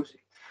Ethnobiology.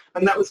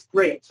 And that was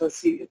great to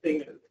see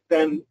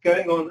them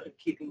going on and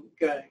keeping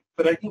going.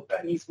 But I think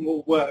that needs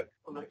more work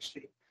on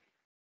actually.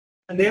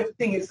 And the other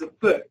thing is the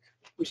book,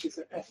 which is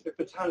an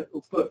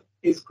ethnobotanical book,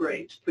 is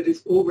great, but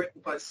it's all written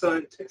by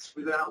scientists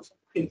without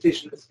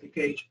indigenous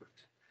engagement.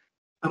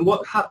 And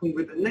what happened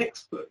with the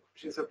next book,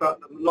 which is about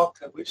the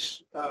Maloka,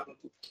 which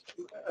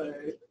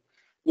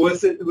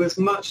was that there was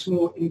much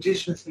more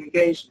indigenous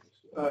engagement.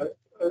 For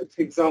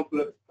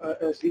example,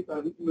 as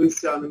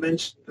Luciana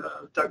mentioned,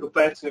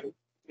 Dagoberto,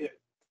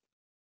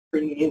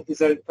 bringing in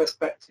his own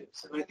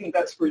perspectives, and I think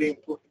that's really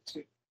important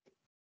too.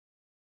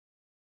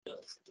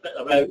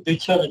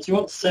 Luciana, do you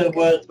want to say a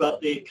word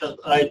about the kind of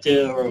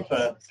idea of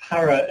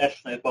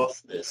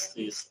para-ethnobotanists,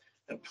 these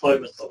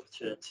employment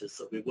opportunities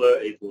that we were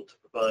able to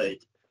provide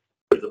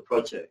with the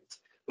project,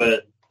 when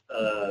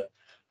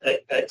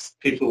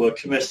people were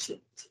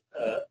commissioned?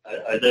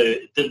 I know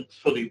it didn't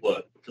fully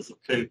work because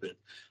of COVID,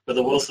 but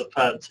there was a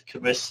plan to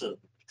commission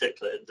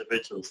particular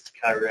individuals to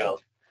carry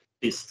out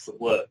pieces of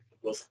work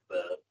that wasn't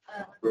there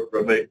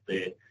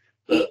remotely,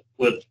 that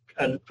would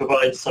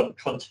provide some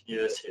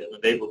continuity and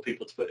enable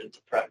people to put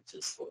into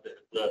practice what they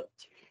had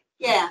learned.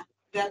 Yeah,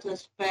 that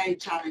was very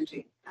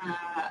challenging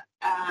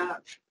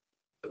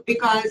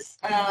because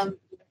there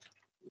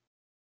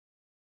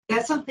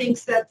are some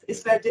things that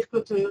is very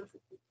difficult to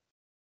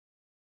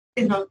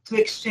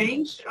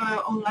exchange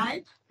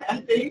online,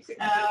 I think.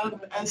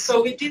 And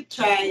so we did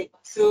try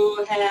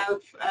to have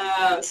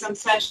some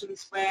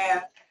sessions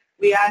where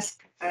we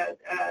ask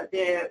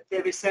the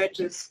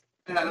researchers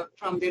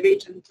from the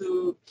region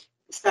to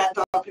start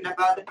talking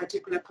about a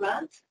particular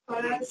plant for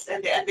us,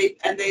 and they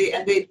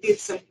did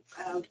some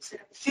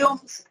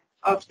films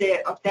of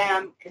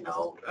them,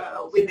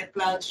 with the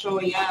plant,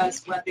 showing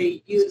us what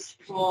they use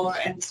for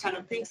and this kind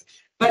of things.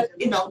 But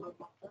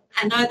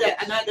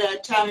another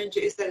challenge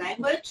is the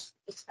language,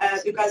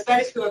 because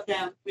very few of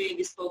them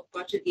really spoke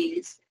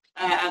Portuguese,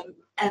 and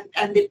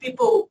the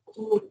people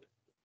who,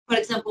 for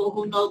example,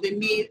 who know the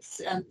myths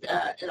and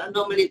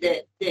normally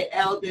the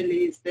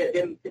elderly,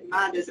 the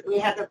mothers. We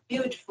had a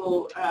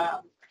beautiful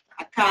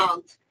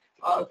account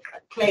of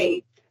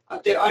clay,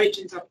 of the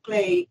origins of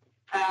clay.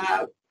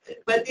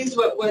 But these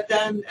were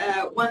done.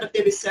 One of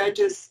the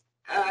researchers,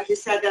 he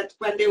said that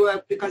when they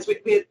were, because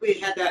we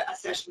had a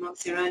session on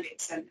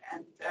ceramics and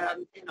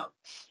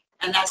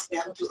asked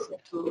them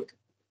to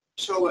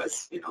show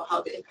us,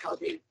 how they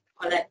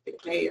collect the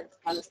clay and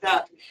kind of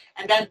stuff.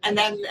 And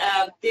then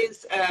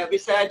this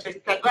researcher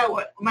said,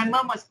 well, my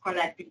mom was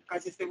collecting,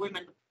 because it's the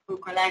women who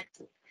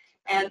collect.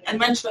 And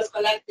when she was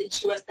collecting,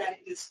 she was telling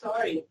this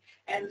story.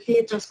 And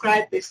he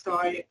transcribed this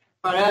story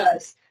for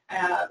us.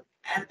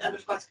 And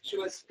of course, she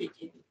was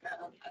speaking,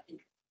 I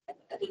think, I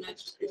don't know if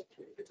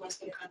it was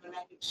Tukano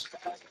language.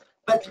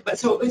 But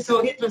so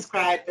he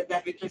transcribed it,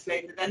 that we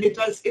translated. And it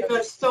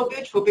was so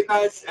beautiful,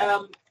 because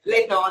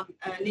later on,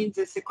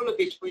 Lindsay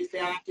Sekulovic, who is the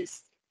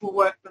artist who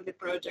worked on the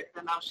project,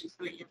 and now she's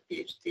doing a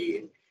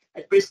PhD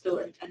at Bristol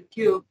and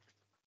Kew.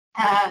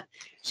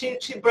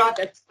 She brought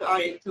that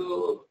story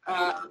to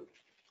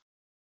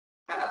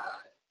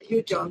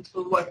you, John,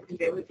 who worked in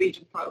the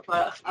region for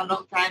a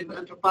long time, an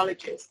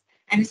anthropologist.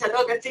 And he said,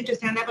 oh, that's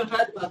interesting. I never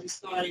heard about this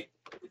story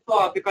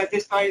before, because the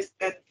stories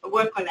that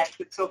were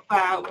collected so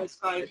far were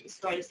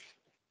stories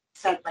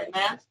said by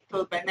men,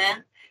 told by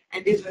men,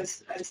 and this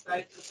was a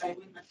story told by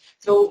women.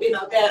 So,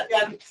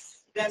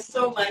 there's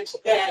so much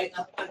there,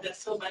 there's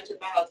so much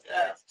about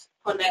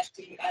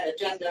connecting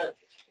gender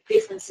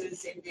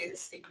differences in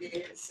this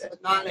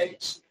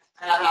knowledge,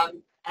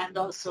 and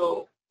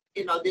also,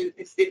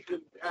 these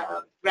different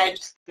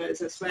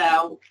registers as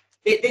well.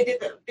 They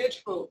did a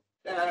beautiful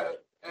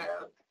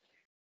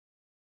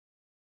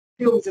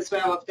films as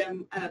well of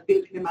them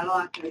building the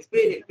Maloca. It's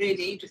really,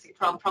 really interesting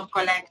from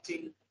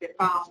collecting the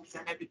pounds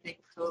and everything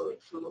to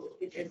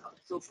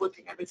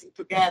putting everything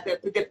together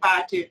to the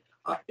party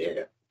of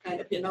the kind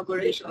of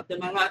inauguration of the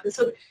Maloca.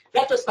 So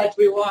that was quite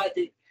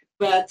rewarding.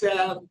 But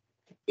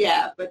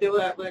but there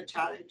were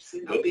challenges,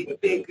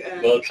 big.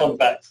 We'll come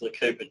back to the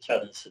COVID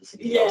challenges.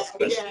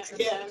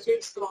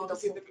 Big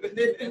storms in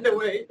the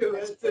way to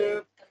it.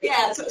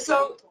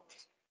 So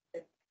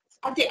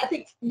I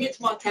think it needs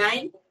more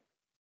time.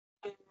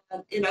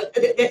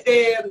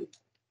 The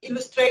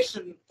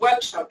illustration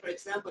workshop, for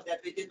example,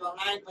 that we did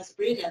online was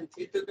brilliant.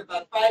 It took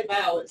about 5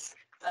 hours.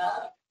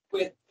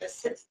 There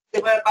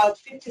were about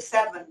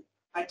 57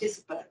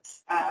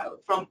 participants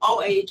from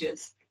all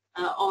ages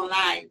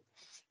online,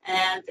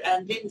 and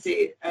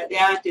Lindsay, the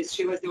artist,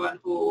 she was the one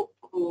who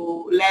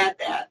led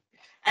that,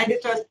 and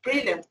it was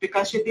brilliant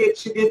because she did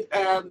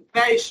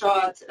very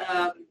short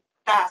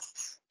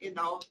tasks.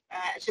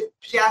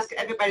 She asked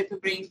everybody to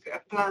bring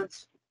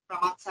plants from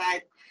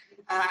outside.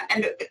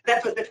 And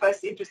that was the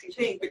first interesting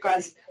thing,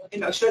 because she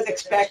was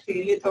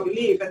expecting little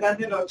leaf, and then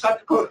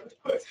tropical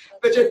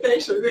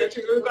vegetation.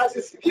 We got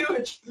these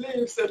huge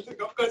leaves, and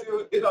of course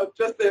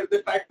just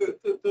the fact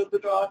to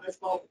draw on a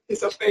small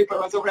piece of paper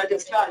was already a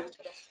challenge.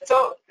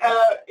 So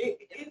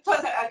it was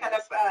a kind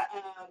of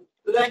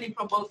learning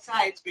from both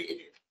sides,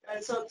 really.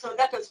 So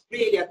that was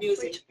really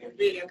amusing to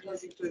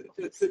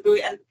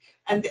do,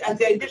 and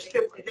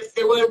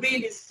they were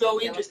really so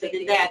interested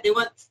in that. They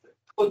want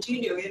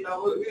continue,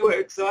 we were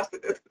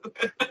exhausted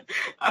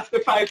after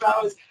 5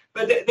 hours,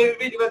 but they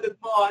really wanted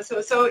more.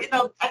 So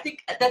I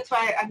think that's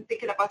why I'm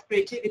thinking about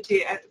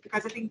creativity,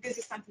 because I think this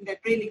is something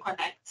that really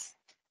connects,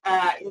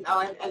 and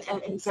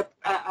it's a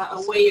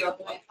way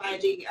of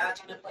finding a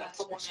kind of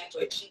common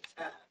language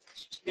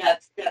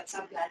that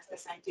sometimes the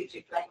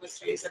scientific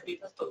language is a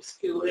bit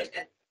obscure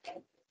and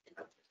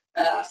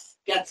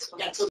gets on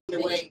the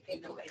way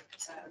in a way.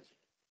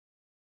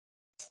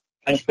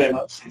 Thank you very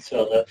much,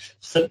 Luciana.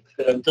 So,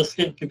 just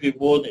going to give you a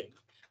warning,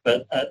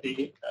 but at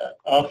the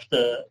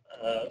after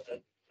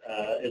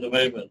in a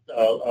moment,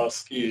 I'll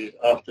ask you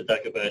after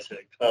Dagoberto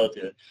and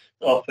Claudia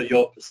to offer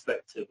your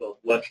perspective of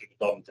working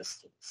long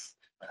distance,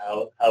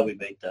 how we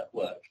make that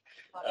work,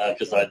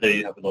 because I know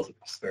you have a lot of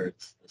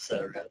experience in this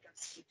area.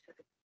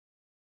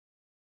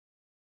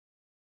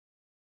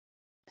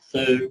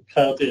 So,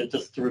 Claudia,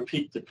 just to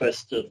repeat the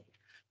question.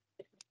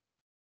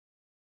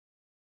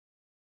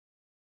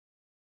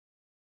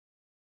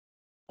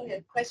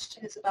 The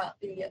question is about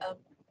the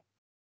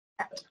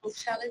practical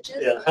challenges.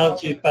 Yeah, how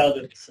do you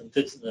balance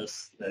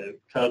Indigenous?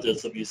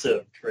 Claudia's a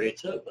museum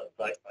creator, but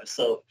like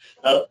myself,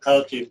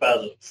 how do you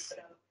balance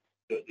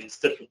these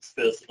different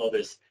spheres of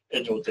knowledge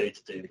in your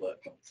day-to-day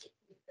work?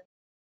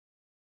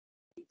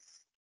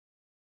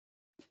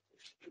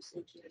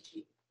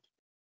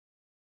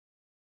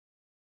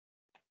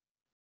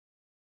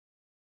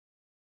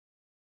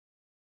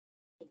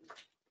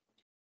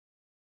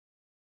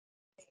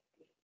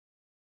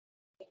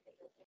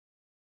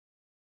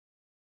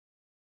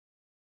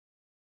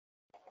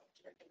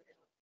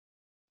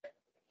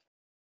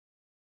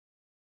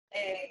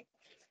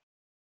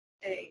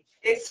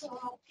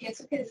 Eso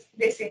pienso que es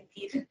de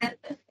sentir,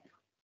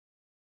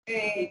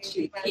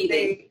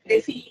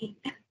 de feeling.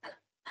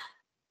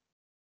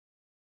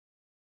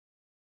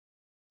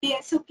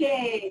 Pienso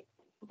que,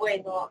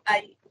 bueno,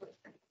 hay,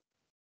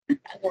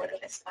 agora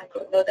en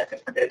español, no da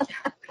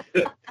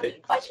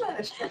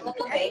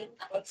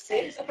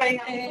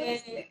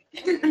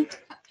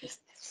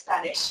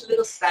Spanish,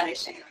 little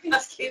Spanish.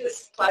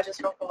 Claudia's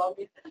from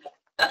Colombia.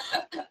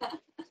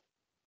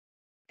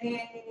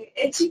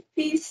 É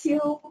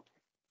difícil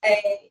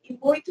e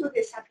muito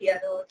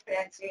desafiador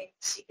para a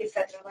gente que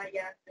está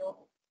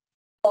trabalhando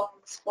com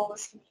os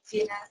povos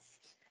indígenas.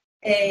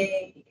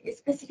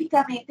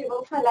 Especificamente,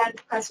 vou falar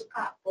do caso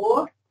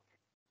Capor,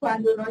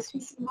 quando nós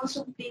fizemos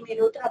um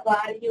primeiro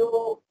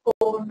trabalho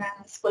com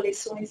as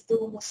coleções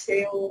do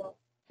Museu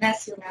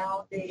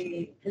Nacional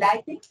de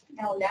Leiden,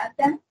 na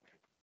Holanda.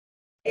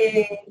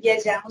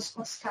 Viajamos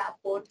com os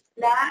Capor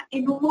lá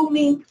em um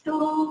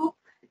momento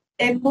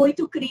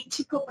muito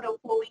crítico para o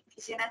povo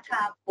indígena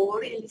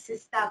Capor. Eles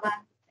estavam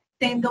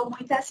tendo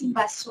muitas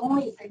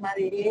invasões de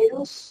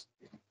madeireiros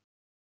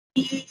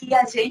e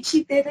a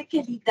gente teve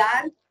que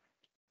lidar,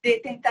 de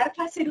tentar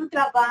fazer um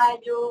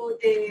trabalho,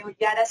 de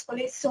olhar as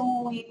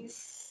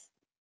coleções,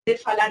 de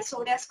falar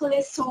sobre as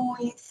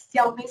coleções e,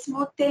 ao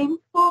mesmo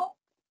tempo,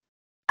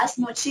 as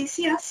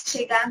notícias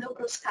chegando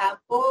para os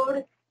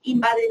capor,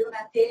 invadiram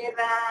a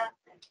terra,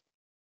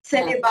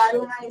 se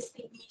levaram a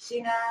este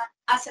indígena,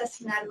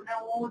 assassinaram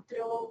a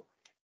outro,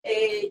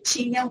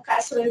 tinha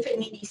caso de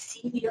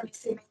feminicídio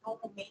nesse mesmo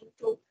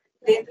momento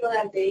dentro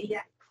da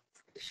aldeia.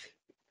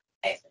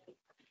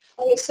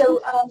 Okay, so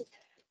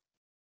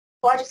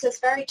Claudia says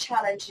very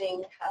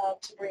challenging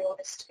to bring all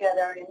this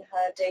together in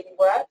her daily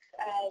work,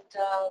 and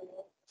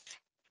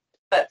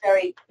but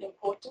very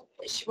important.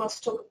 She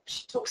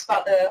talks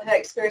about her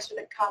experience with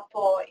the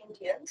Kapo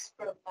Indians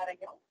from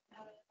Maranhão,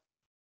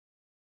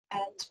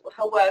 and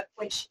her work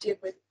which she did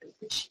with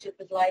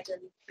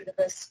Leiden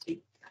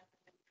University,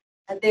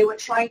 and they were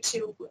trying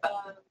to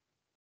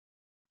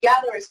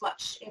gather as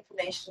much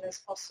information as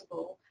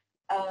possible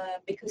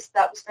because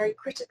that was very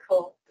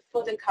critical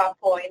for the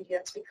Kapo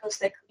Indians, because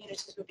their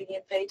communities were being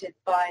invaded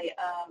by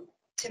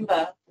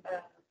timber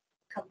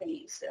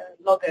companies,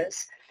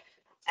 loggers,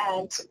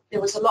 and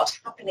there was a lot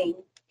happening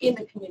in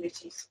the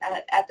communities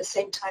at the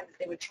same time that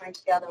they were trying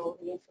to gather all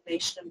the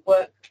information and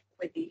work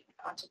with the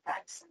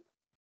artifacts.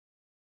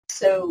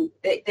 So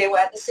they were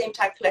at the same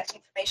time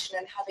collecting information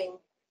and having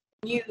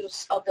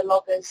news of the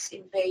loggers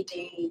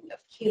invading, of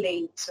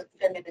killings, of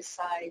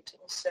feminicide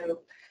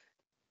also.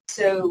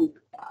 So,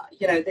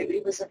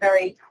 it was a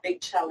very big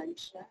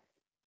challenge,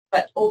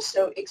 but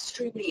also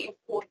extremely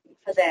important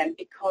for them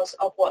because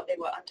of what they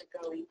were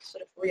undergoing,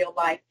 sort of real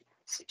life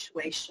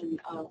situation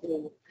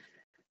or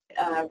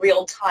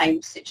real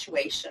time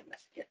situation.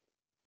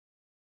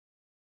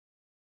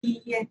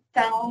 E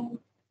então,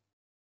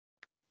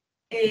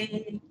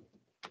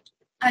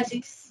 a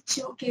gente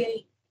sentiu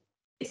que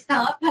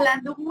estava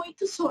falando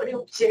muito sobre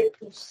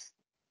objetos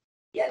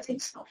e a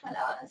gente não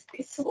falava das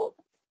pessoas.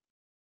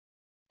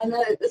 And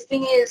the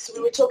thing is,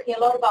 we were talking a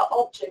lot about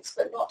objects,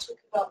 but not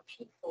talking about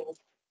people.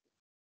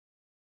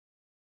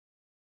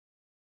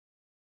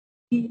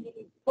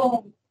 E,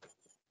 bom,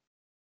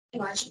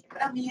 eu acho que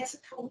para mim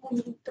esse foi um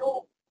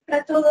momento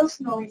para todos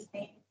nós,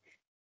 né?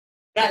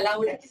 Para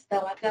Laura que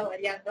estava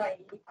trabalhando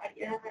aí,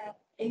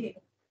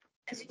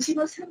 a gente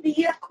não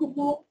sabia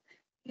como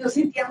nos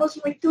sentíamos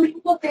muito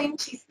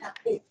impotentes,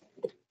 sabe?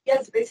 E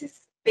às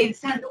vezes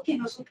pensando que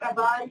nosso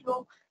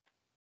trabalho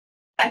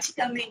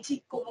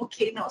praticamente como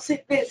que não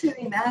servisse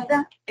de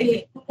nada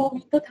num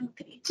momento tão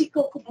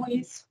crítico como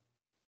isso.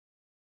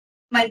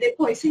 Mas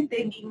depois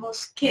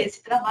entendimos que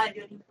esse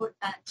trabalho era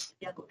importante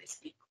e agora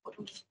explico por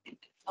um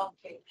momento.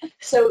 Okay,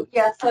 so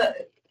yeah,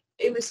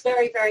 it was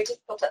very, very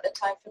difficult at the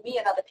time for me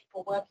and other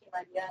people working,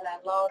 Mariana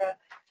and Laura,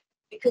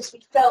 because we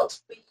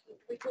felt we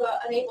were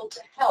unable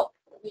to help.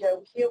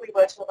 Here we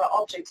were talking about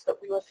objects, but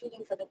we were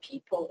feeling for the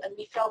people, and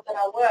we felt that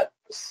our work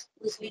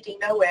was leading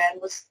nowhere and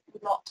was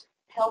not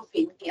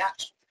helping the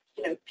actual,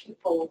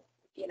 people,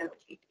 in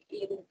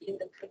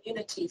the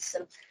communities.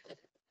 So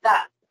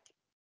that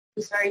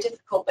was very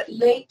difficult. But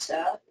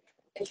later,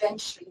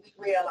 eventually, we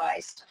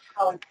realized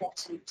how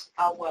important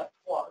our work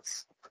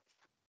was.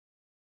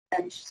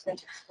 And she's going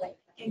to explain.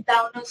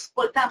 Então, nos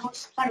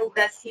voltamos para o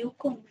Brasil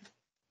com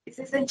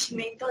esse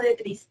sentimento de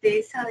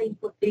tristeza, de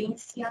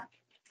impotência.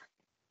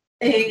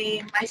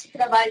 Mas o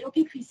trabalho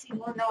que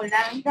fizemos na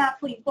Holanda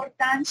foi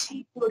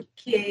importante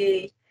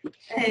porque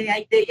a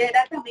ideia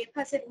era também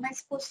fazer uma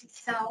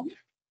exposição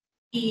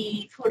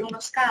e foram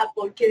os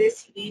capos que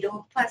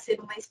decidiram fazer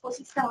uma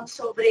exposição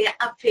sobre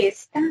a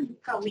festa do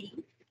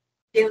Cauim,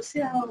 que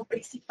é a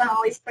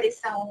principal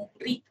expressão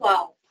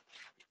ritual.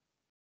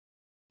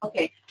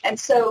 Okay, and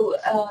so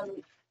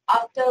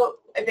after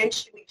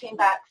eventually we came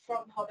back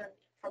from Holland,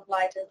 from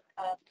Leiden,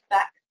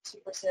 back to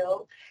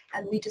Brazil,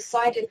 and we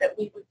decided that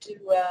we would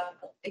do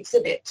an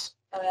exhibit,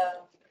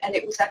 and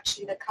it was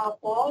actually the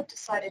Cowboy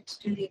decided to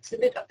do the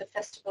exhibit of the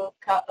Festival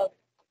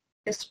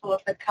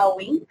of the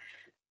Cauim,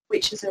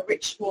 which is a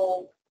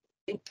ritual,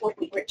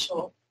 important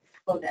ritual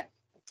for them.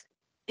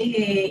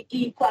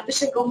 E quando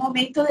chegou o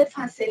momento de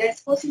fazer a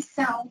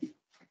exposição,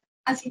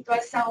 a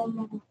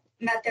situação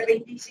na terra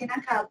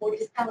indígena Cabo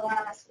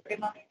estava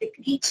supremamente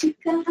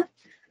crítica.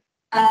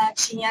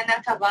 Tinham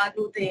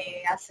acabado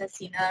de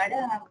assassinar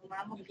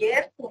uma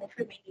mulher com um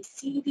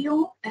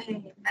feminicídio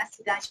na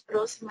cidade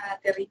próxima da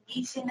terra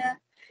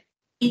indígena.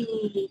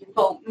 E,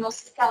 bom,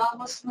 nós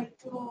estávamos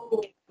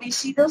muito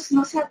mexidos,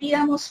 não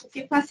sabíamos o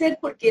que fazer,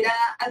 porque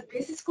era, às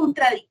vezes,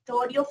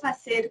 contraditório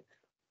fazer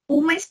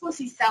uma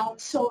exposição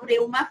sobre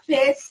uma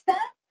festa,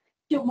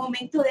 que é um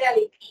momento de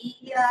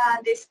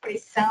alegria, de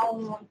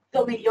expressão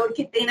do melhor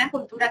que tem na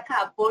cultura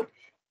Cabo,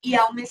 e,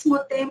 ao mesmo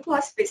tempo,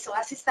 as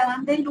pessoas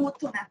estavam de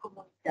luto na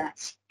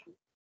comunidade.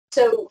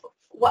 So,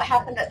 what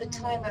happened at the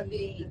time of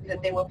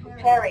that they were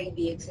preparing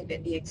the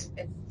exhibition,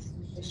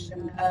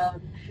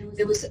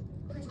 there was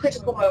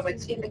critical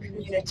moments in the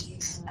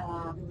communities.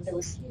 There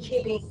was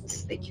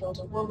killings. They killed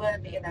a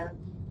woman in a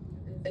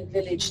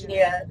village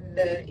near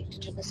the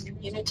Indigenous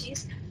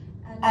communities,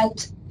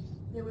 and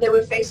they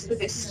were faced with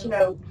this,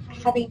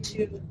 having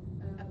to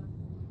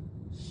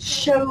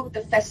show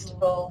the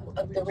festival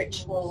of the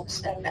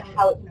rituals and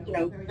how,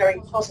 very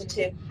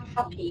positive,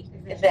 happy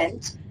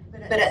event,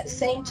 but at the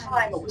same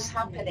time it was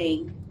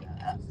happening,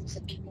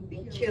 people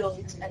being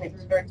killed, and it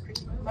was a very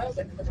critical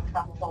moment for the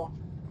couple.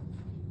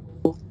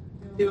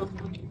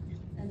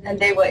 And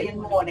they were in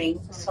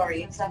mourning,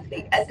 sorry,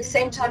 exactly. At the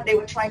same time, they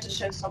were trying to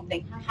show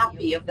something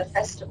happy of the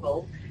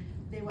festival.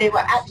 They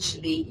were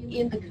actually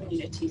in the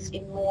communities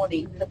in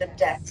mourning for the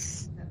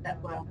deaths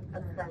that were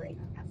occurring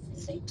at the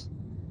same time.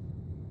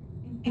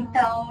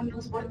 Então,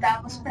 nos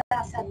voltamos para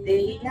as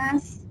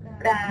aldeias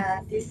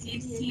para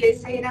decidir se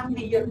esse era o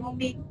melhor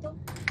momento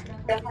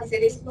para fazer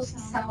a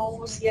exposição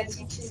ou se a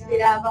gente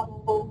esperava um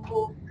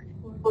pouco,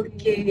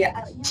 porque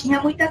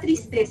tinha muita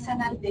tristeza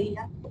na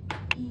aldeia.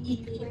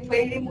 E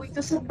foi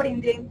muito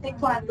surpreendente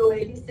quando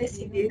eles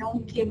decidiram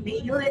que, em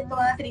meio de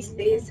toda a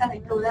tristeza,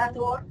 de toda a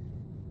dor,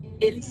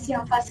 eles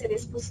iam fazer a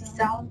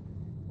exposição,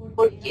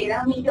 porque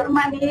era a melhor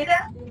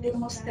maneira de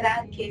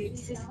mostrar que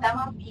eles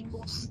estavam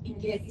vivos e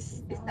que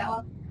eles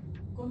estavam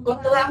com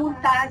toda a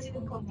vontade de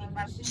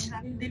continuar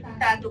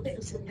lutando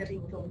pelo seu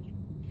território.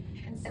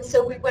 And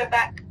so we went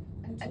back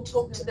and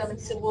talked to them and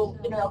said, well,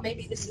 you know,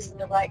 maybe this isn't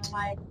the right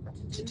time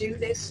to do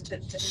this,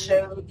 to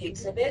show the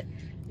exhibit,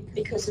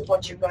 because of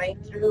what you're going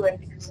through and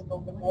because of all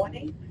the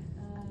mourning.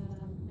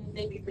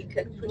 Maybe we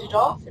could put it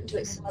off and do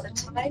it some other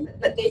time.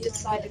 But they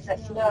decided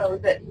that no,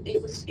 that it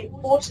was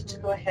important to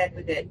go ahead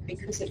with it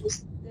because it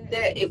was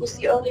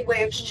the only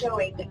way of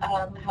showing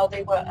how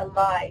they were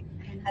alive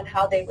and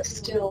how they were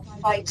still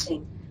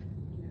fighting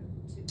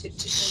to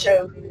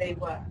show who they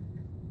were.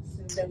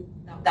 So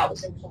that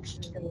was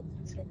important to go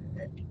through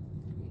the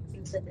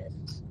exhibit.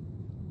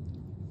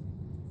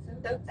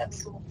 So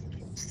that's all.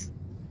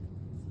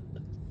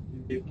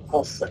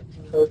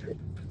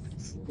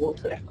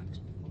 Water.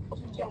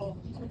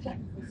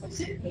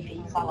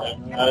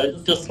 I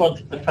just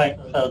wanted to thank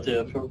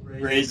Claudia for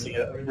raising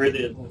a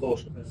really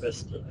important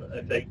question.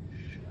 I think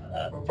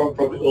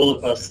probably all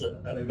of us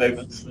at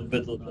moments in the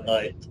middle of the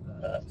night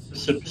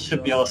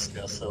should be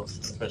asking ourselves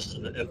this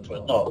question if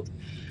we're not.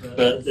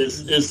 But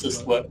is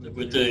this work that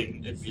we're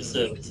doing in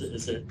Museu,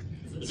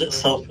 is it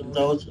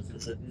self-indulgent?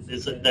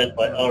 Is it led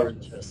by our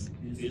interests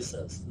and views?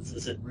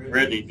 Is it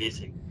really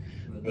meeting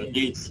the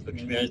needs of the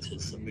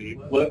communities that we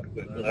work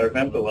with? And I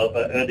remember one of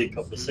our early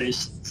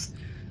conversations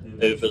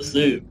over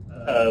Zoom,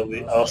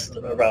 we asked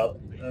about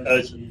the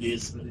urgent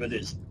needs of the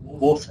village.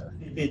 Water,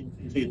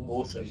 clean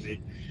water.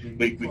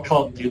 We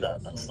can't do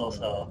that. That's not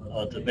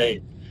our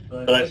domain.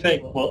 But I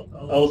think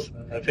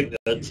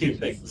there are two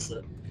things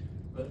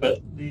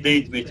that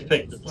lead me to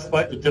think that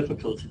despite the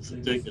difficulties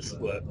of doing this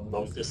work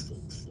long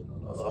distance,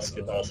 I'll ask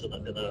you about it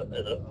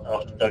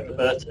after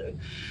Dagoberto,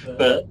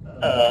 but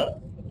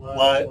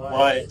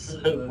why it's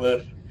so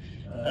worth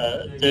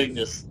doing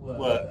this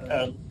work.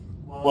 And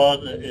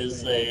one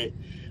is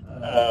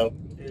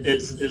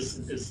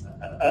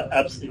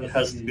absolutely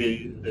has to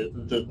be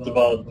the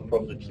demand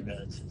from the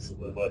communities that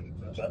we're working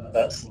with.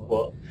 That's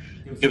what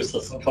gives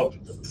us the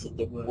confidence that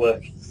the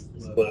work is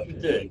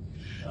worth doing.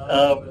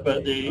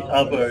 But the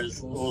other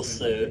is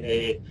also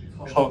a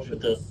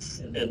confidence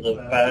in the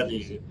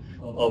value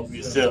of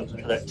museum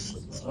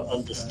collections for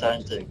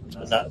understanding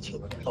the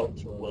natural and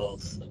cultural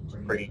worlds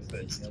and bringing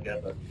those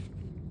together.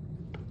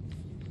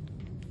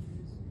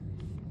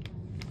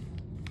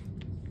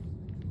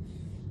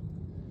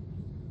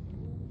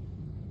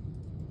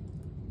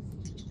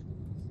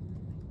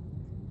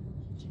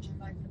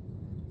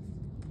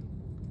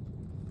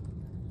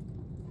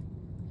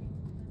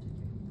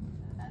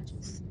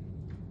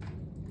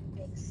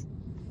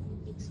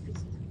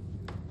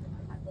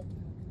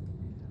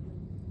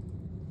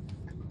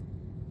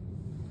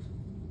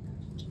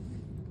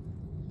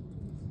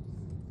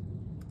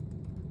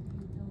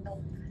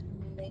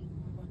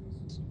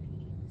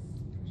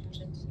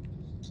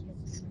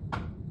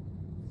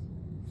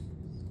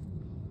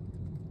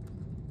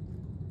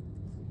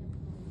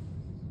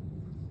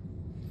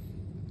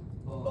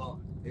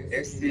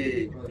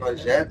 Esse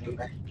projeto,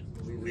 né,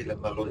 o William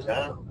falou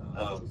já,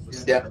 a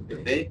Luciana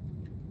também,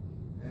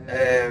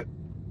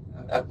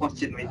 a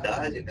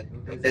continuidade, né,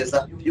 é um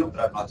desafio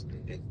para nós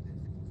também.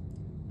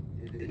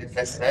 Ele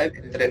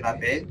recebe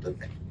treinamento,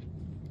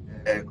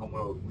 né, como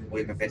o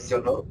William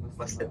mencionou,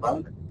 uma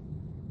semana,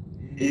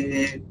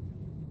 e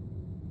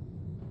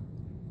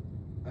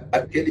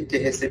aquele que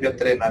recebeu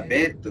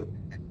treinamento,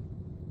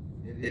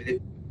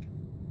 ele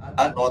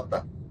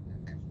anota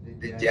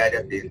de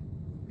diária dele,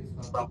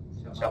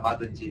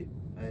 chamado de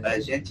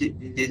agente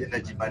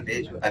indígena de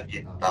manejo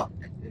ambiental,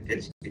 né?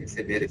 Aqueles que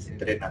receberam esse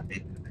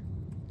treinamento. Né?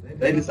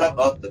 Então, eles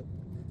anotam,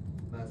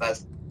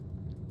 mas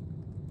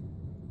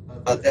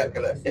fazer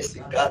aquela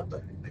escata,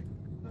 né?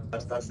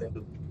 Mas está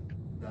sendo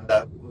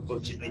dada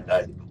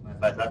continuidade,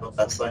 mas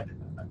anotações, né?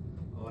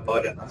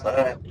 Olha nas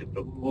árvores,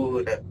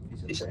 procura,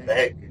 ficha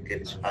técnica que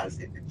eles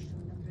fazem.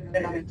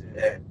 Né?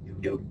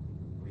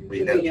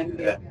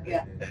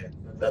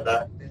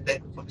 Tem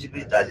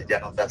continuidade de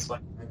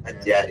anotações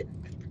diária.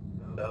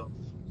 Então,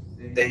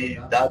 tem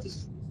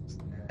dados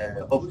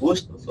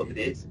robustos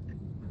sobre isso,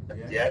 na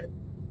diária.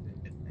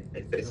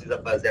 Ele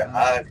precisa fazer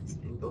análise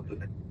e tudo,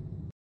 né?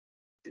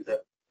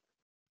 Precisa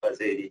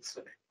fazer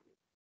isso, né?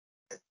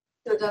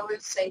 So I will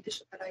say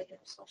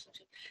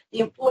the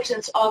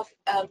importance of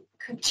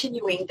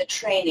continuing the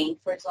training,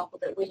 for example,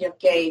 that William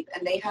gave,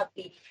 and they have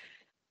the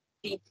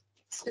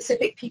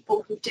specific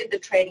people who did the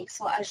training.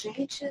 So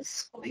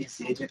agentes,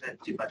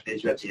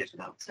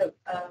 so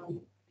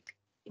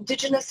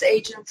indigenous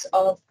agents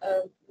of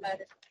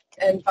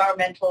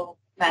environmental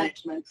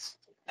management,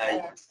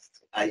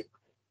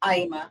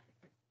 AIMA.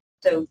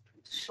 So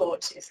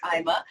short is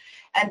AIMA,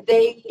 and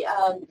they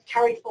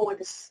carry forward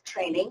this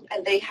training,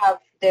 and they have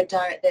their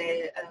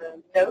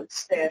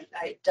notes, their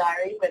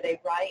diary, where they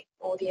write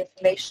all the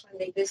information when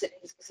they visit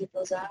his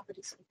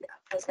árvores.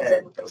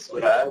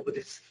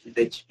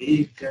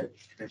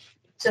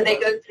 So they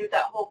go through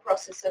that whole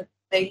process of,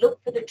 they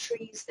look for the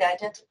trees, they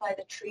identify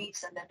the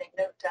trees, and then they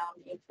note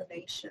down the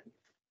information.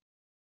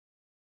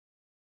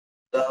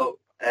 Então,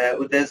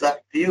 o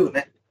desafio,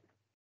 né,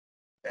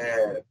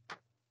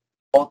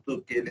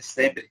 ponto que eles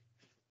sempre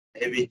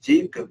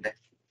reivindicam, né,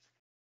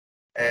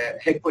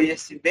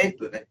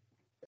 reconhecimento, né,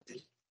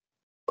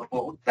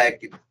 como um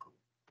técnico.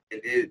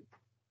 Ele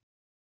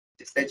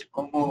se sente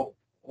como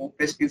um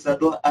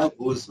pesquisador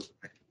avulso,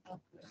 né,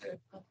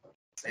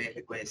 sem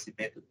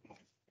reconhecimento,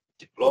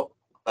 diploma,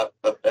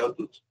 papel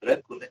do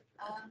branco, né,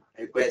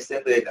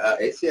 reconhecendo ele.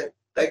 Esse é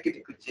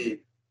técnico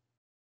de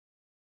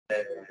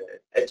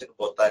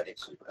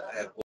etnobotânico,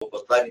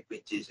 botânico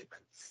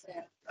indígena.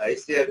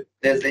 Esse é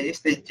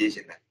desenhista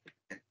indígena.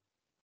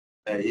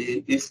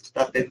 Aí isso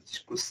está tendo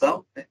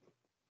discussão, né?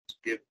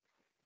 Que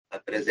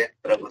apresento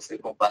para você,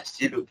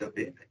 compartilho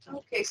também. Né?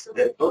 Okay, so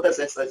todas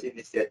essas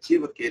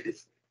iniciativas que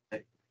eles,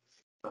 né,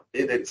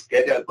 eles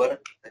querem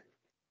agora, né,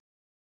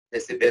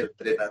 receber o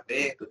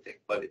treinamento, tem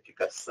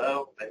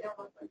qualificação, né?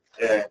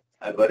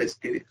 Agora eles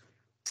querem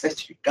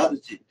certificado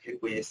de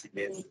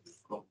reconhecimento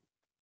como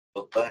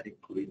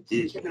botânico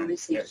indígena.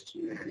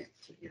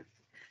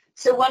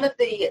 So one of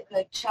the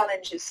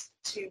challenges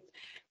to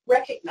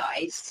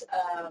recognize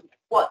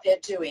what they're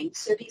doing.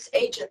 So these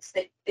agents,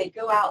 they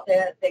go out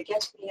there, they're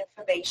getting the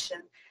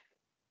information,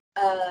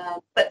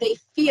 but they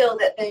feel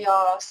that they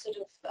are sort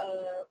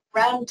of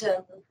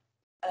random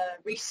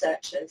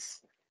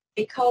researchers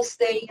because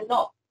they are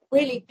not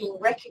really being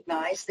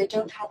recognized. They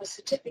don't have a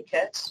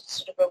certificate,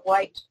 sort of a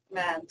white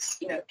man's,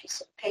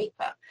 piece of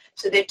paper.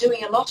 So they're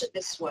doing a lot of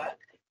this work.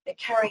 They're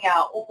carrying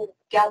out all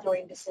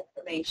gathering this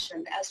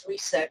information as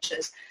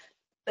researchers,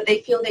 but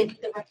they feel they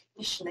need the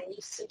recognition. They need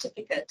a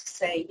certificate to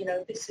say,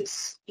 this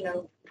is,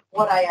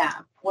 what I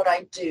am, what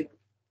I do.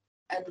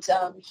 And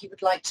he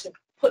would like to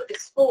put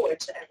this forward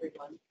to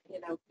everyone,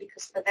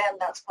 because for them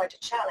that's quite a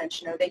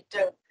challenge. They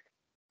don't,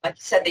 like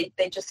you said,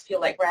 they just feel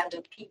like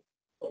random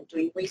people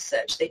doing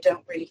research. They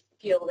don't really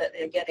feel that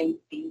they're getting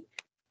the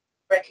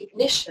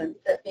recognition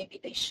that maybe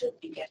they should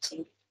be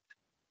getting.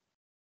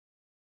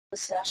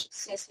 Você acha que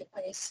ciência e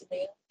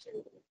conhecimento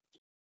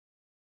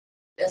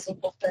é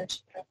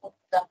importante para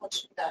dar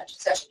continuidade?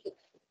 Você acha que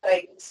para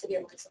ele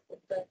seria mais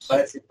importante?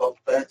 Mais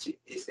importante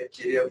e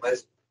sentiria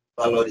mais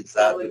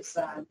valorizado.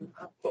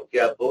 Porque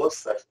a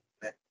bolsa,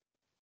 né,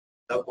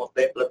 não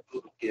contempla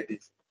tudo que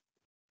eles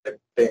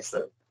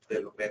pensam,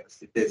 pelo menos,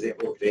 se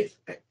desenvolver.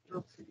 Né?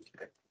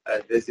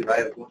 Às vezes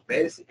vai alguns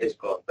meses e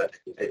esgota, né?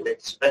 Aí tem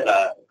que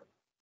esperar.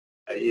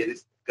 Aí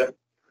eles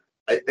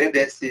aí tendo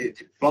esse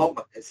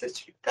diploma, esse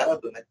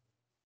certificado, né?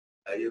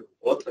 Aí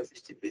outras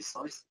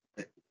instituições,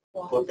 né,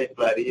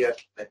 contemplaria,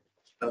 né,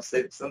 não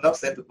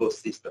sendo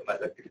bolsista,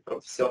 mas aquele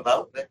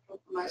profissional, né,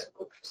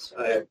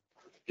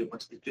 de uma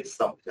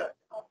instituição já.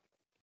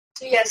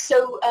 So yeah,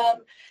 so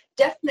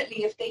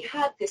definitely if they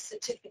had this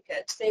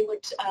certificate, they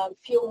would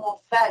feel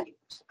more valued.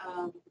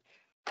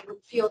 They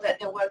would feel that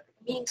their work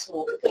means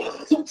more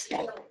because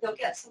they'll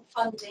get some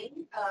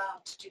funding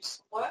to do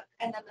some work,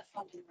 and then the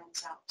funding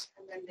runs out,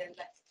 and then they're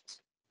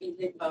left in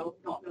limbo,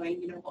 not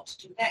knowing, what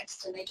to do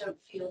next, and they don't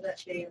feel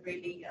that they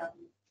really,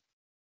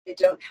 they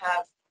don't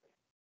have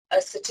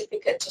a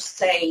certificate to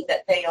say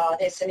that they are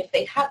this. And if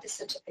they had the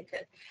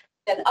certificate,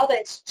 then other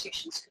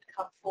institutions could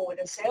come forward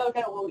and say, oh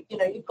no,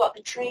 well, you've got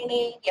the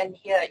training, and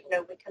here,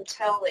 we can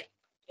tell that,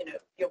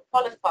 you're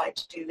qualified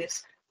to do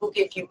this. We'll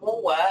give you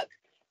more work,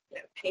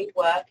 paid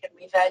work, and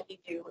we value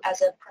you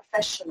as a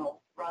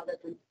professional rather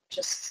than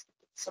just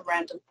some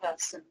random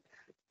person.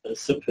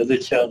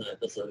 Luciana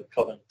has a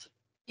comment.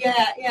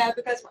 Yeah,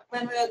 because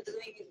when we were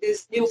doing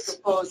this new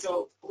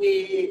proposal,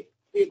 we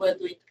were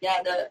doing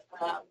together,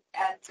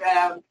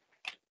 and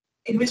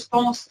in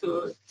response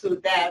to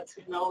that,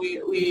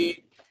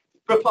 we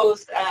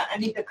proposed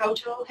an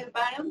intercultural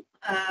herbarium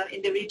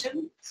in the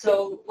region.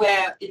 So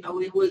where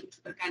we would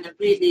kind of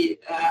really,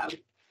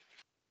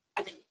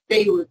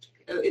 they would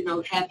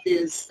have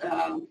this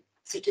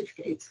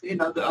certificates,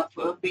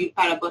 of being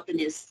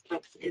parabotanists,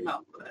 but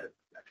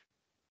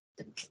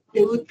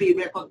they would be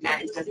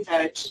recognized as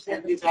such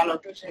and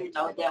develop,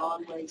 their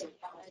own ways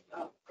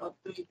of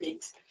doing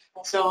things.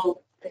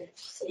 So,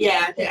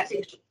 yeah, I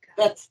think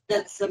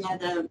that's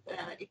another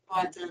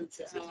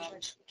important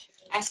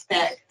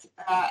aspect,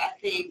 I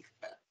think,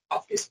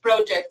 of this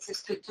project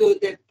is to do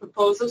the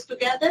proposals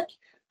together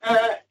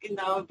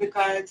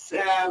because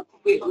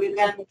we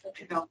then,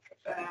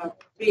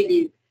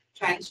 really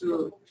trying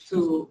to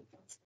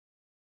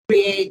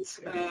create,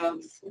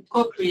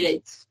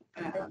 co-create,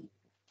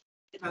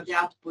 the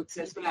outputs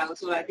as well.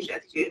 So I think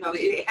that,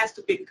 it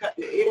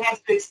has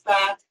to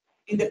start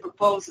in the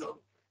proposal,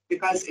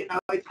 because,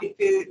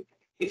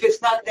 if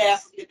it's not there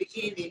from the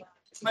beginning,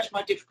 it's much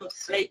more difficult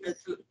later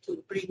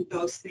to bring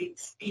those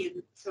things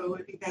in. So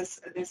I think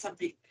there's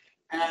something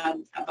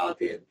about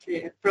the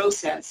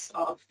process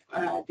of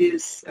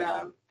this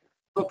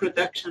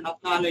co-production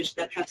of knowledge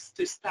that has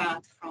to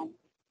start from,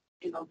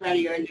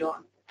 very early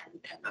on,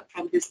 and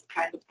from this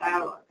kind of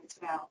dialogue as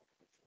well.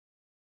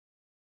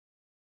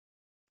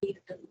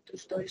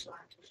 Dos dois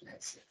lados, né?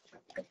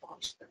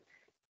 Proposta.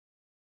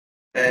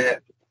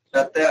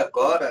 Até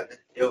agora, né,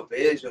 eu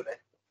vejo, né,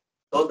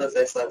 todas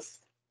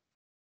esse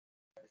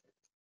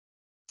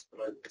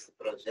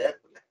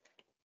projeto, né,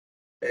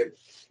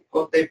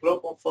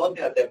 contemplou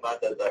conforme a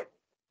demanda da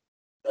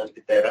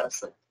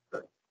liderança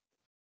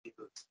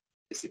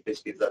desse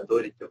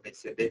pesquisador que eu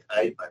mencionei,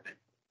 Aima, né?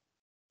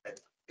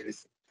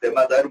 Eles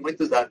demandaram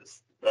muitos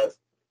anos para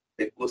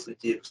ter curso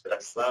de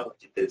ilustração,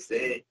 de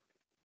desenho,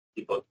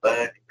 de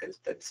botânica, de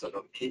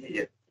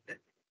taxonomia, né?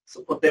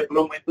 Isso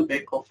contemplou muito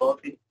bem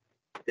conforme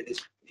eles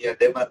vinham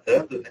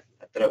demandando, né,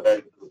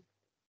 através do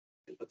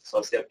Instituto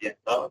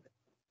Socioambiental, né?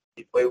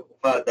 E foi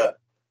uma da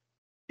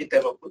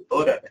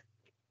interlocutora, né,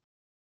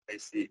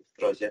 esse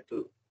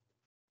projeto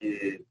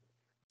que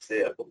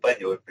você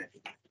acompanhou, né?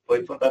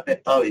 Foi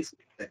fundamental isso,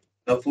 né?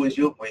 Não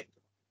fugiu muito,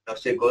 não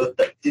chegou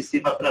de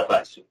cima para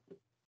baixo,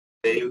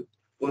 veio,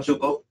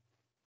 conjugou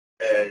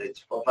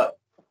de forma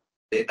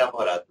bem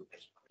namorada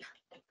mesmo.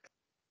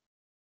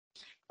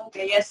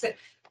 Okay, yes,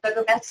 but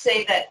I have to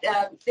say that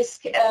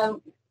this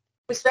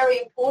was very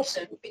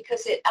important,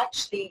 because it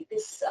actually,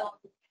 this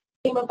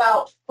came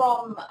about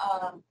from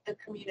the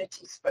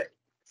communities, but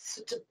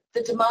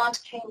the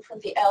demand came from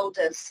the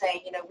elders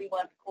saying, we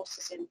want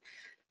courses in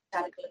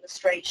botanical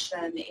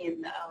illustration,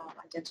 in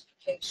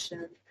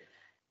identification,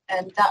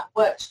 and that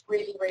worked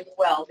really, really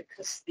well,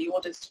 because the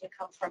orders didn't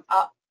come from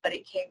up, but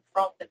it came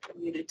from the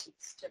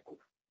communities to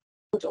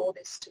put all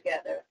this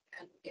together,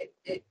 and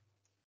it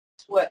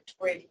worked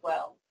really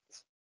well.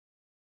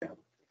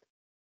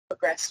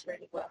 Progressed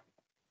really well.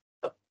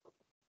 I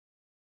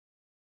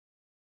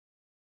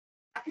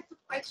have a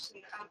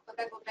question for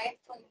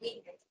Dagoberto and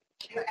Milliken.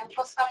 Eu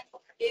posso falar em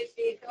português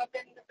e tem uma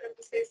pergunta para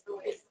vocês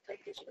dois.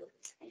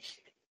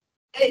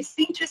 It's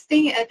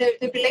interesting,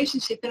 the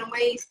relationship in a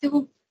way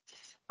still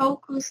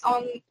focus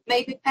on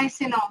maybe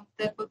passing on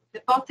the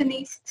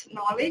botanist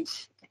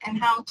knowledge and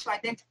how to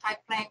identify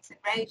plants and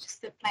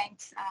register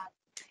plants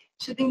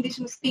to the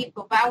indigenous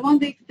people. But I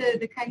wonder if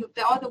the kind of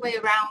the other way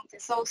around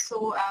is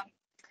also,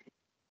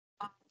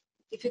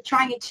 if you're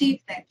trying to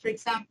achieve that, for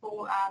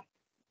example,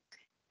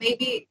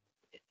 maybe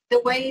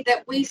the way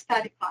that we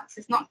study plants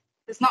does not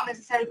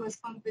necessarily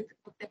correspond with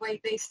the way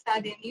they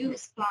study and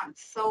use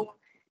plants. So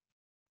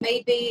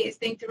maybe it's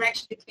the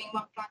interaction between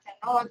one plant and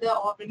another,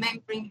 or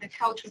remembering the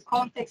cultural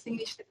context in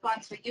which the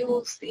plants were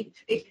used.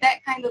 If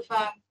that kind of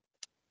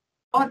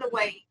other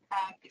way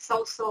is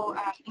also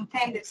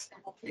intended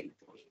to conflict.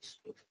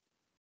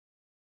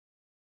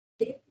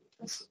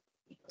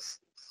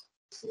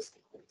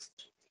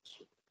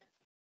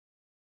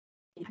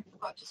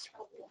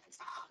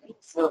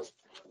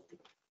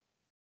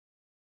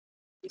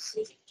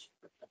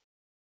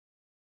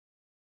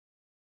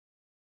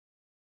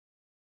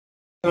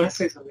 Can I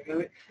say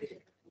something?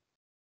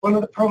 One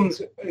of the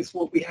problems is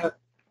what we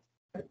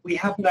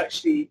haven't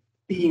actually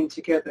been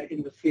together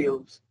in the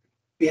field.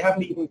 We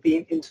haven't even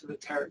been into the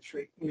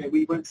territory.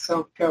 We went to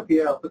South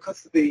Gabriel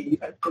because of the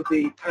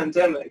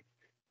pandemic.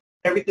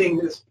 Everything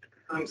is,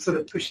 I'm sort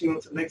of pushing on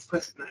to the next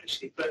question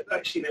actually, but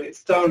actually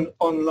it's done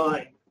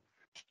online.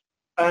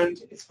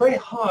 And it's very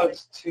hard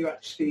to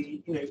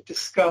actually,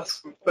 discuss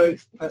from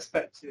both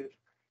perspectives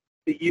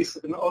the use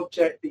of an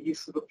object, the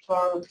use of a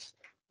plant.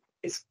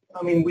 It's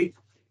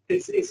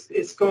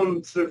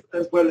gone sort of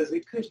as well as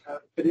it could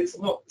have, but it's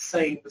not the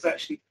same as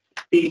actually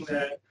being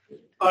there,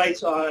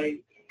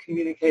 eye-to-eye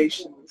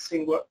communication,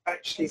 seeing what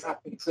actually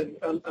happens and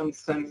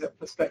understanding that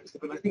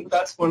perspective. And I think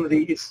that's one of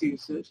the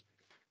issues that,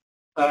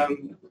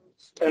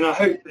 and I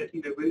hope that,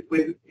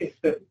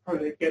 if the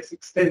project gets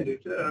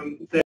extended,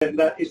 then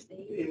that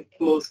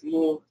implores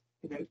more,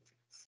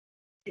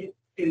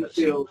 in the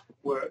field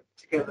work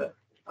together,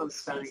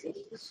 understanding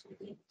it.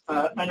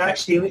 And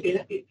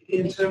actually,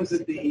 in terms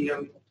of the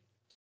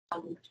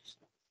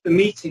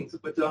meetings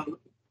that were done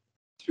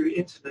through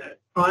internet,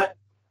 I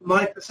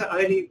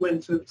only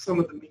went to some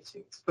of the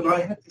meetings, but I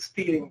had this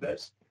feeling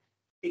that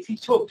if you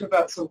talked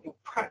about something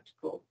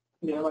practical,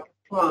 like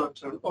a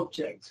plant or an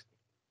object,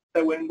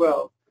 that went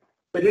well.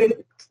 But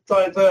it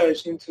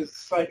diverged into a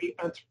slightly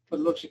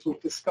anthropological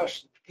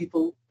discussion.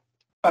 People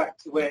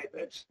backed away a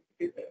bit.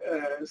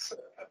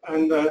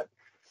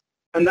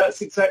 And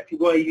that's exactly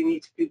why you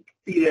need to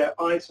be there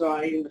eye to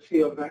eye in the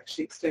field and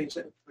actually exchange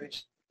that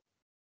information.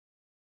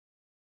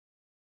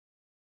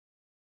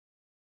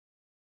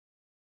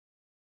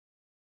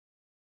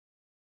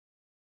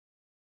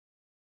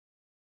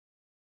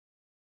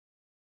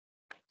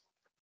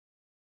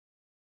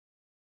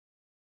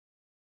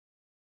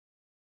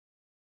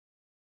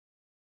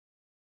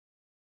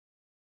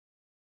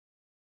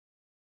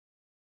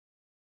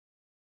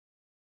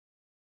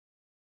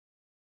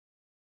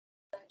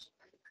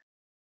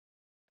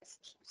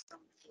 essa discussão.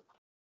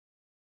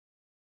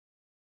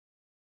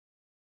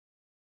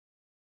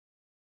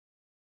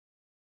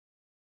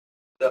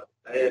 Então,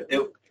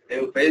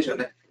 eu vejo,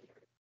 né,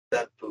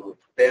 tanto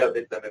tem a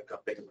ver também com a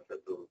pergunta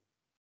do...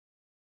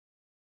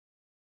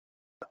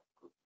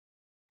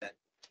 Né,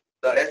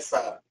 então,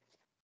 essa...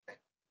 Né,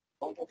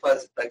 como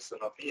fazer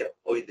taxonomia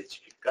ou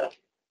identificar,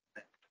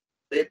 né,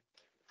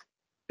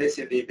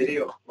 desse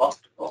livrinho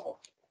mostra como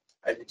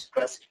a gente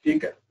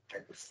classifica,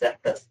 né,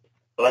 certas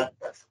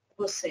plantas.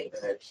 Vocês.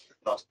 Né,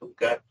 nós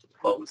Tukano,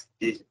 povos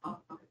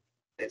indígenas,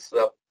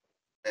 pessoal,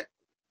 né,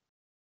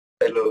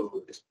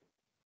 pelo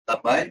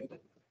tamanho, né,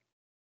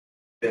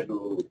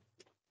 pelo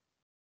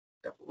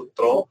o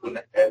tronco,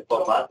 né, o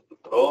formato do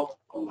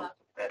tronco,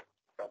 né,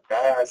 a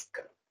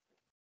casca,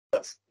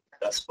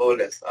 das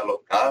folhas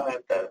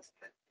alocadas,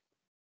 né,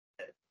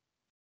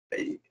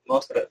 e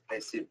mostra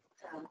nesse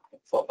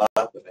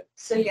formato, né.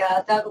 So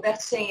yeah,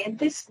 Dagoberto saying in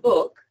this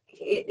book,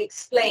 it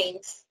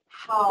explains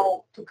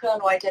how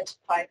Tukano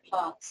identify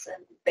plants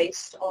and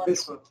based on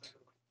This one.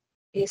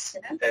 this,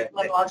 you know,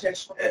 manual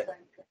gestal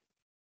botânica.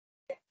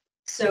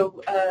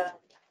 So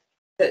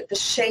the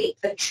shape,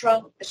 the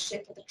trunk, the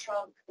shape of the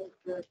trunk,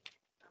 the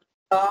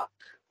bark,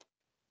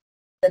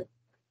 the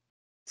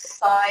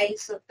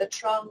size of the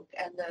trunk,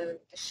 and the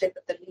shape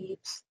of the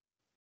leaves,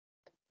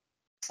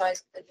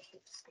 size of the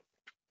leaves.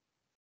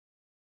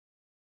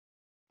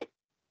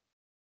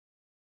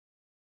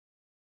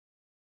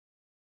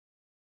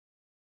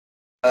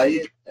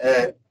 Aí,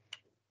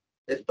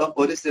 então,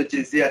 por isso eu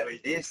dizia no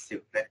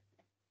início, né,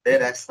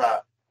 ter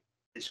essa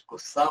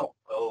discussão,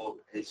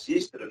 ou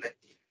registro, né,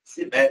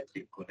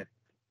 simétrico, né,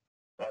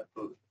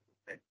 tanto,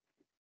 né,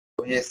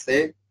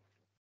 conhecer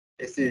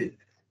esse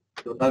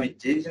do não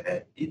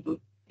indígena e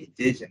do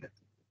indígena.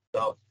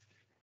 Então,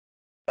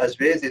 às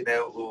vezes, né,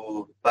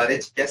 o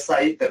parente quer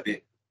sair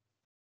também.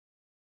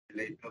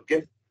 Ele não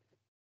quer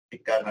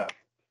ficar no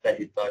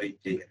território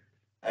indígena.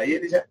 Aí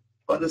ele já,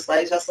 quando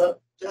sai, já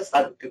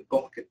sabe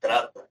como que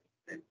trata,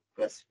 né,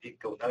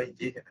 classifica o não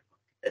indígena,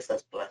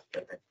 essas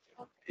plantas, né.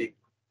 E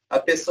a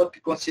pessoa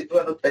que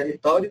continua no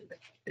território, né,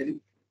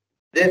 ele,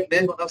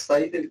 mesmo não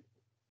sair, ele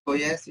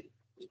conhece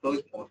os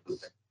dois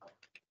mundos, né.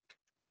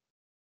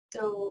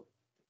 So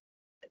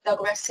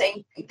Dagoberto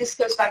saying, this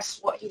goes back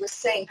to what he was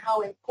saying,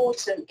 how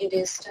important it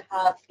is to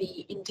have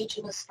the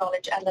indigenous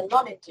knowledge and the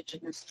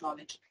non-indigenous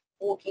knowledge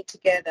working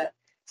together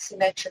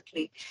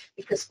symmetrically.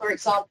 Because, for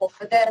example,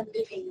 for them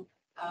living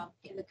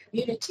in the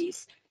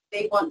communities,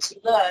 they want to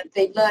learn.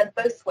 They learn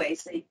both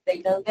ways. They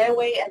know their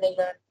way and they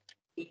learn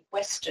the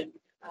Western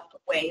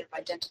way of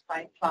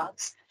identifying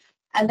plants.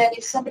 And then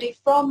if somebody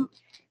from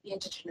the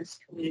indigenous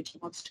community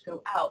wants to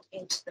go out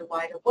into the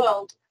wider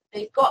world,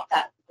 they've got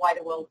that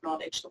wider world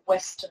knowledge, the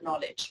Western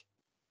knowledge.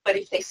 But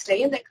if they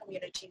stay in their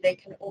community, they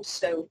can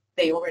also,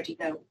 they already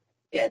know,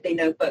 they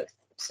know both.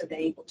 So they're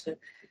able to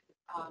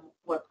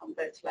work on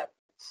both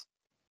levels.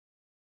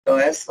 Então,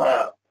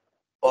 essa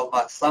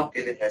formação que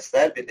ele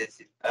recebe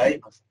desses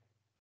reinos,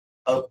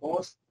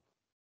 alguns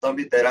são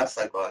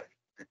liderança agora,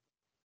 né?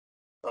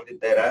 São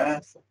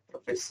liderança,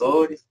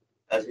 professores,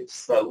 agentes de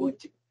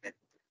saúde, né?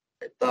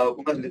 Então,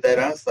 algumas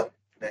lideranças,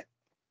 né,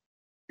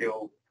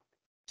 eu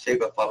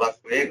chego a falar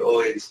com ele,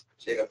 ou eles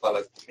chegam a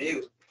falar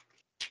comigo,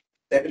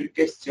 sempre me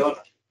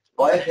questionam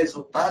qual é o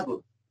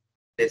resultado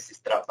desses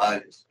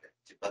trabalhos, né,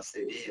 de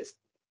parcerias,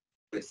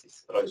 com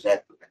esses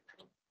projetos, né?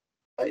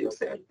 Aí eu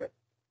sempre,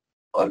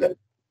 olha,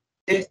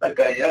 quem está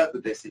ganhando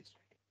desse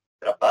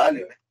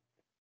trabalho, né,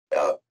 é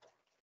a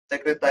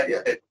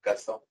Secretaria da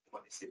Educação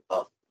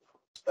Municipal,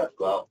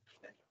 Estadual,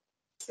 né?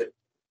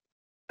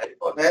 Aí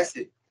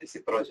fornece esse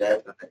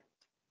projeto, né?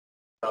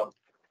 Então,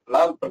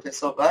 lá o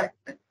professor vai,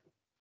 né?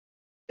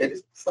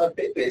 Eles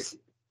sabem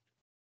esse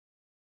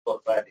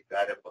botânica,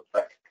 área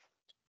botânica,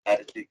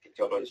 área de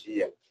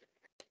ictiologia,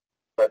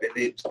 sabendo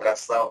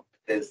ilustração,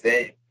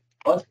 desenho,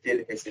 onde que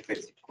ele recebeu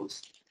esse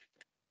curso?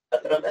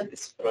 Através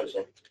desse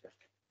projeto.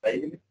 Aí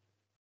ele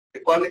é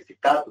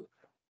qualificado.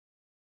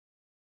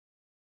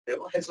 É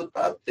um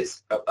resultado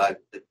desse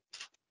trabalho.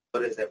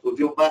 Por exemplo, o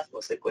Vilmar, que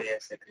você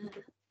conhece,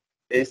 né?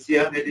 Esse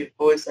ano ele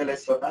foi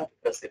selecionado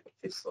para ser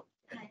professor.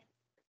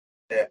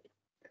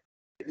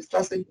 Ele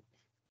está sendo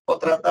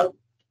contratado,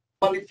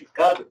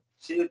 qualificado,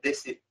 cheio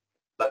desse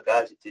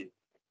bagagem de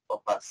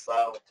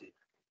formação,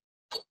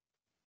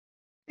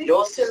 e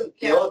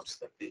outros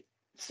também.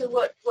 So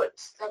what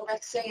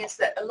Dagoberto's saying is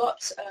that a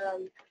lot,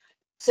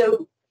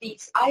 so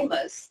these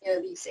IMAs, you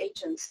know, these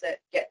agents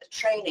that get the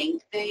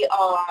training, they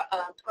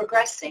are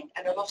progressing,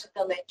 and a lot of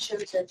them are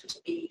chosen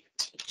to be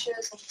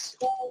teachers in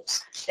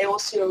schools. They're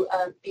also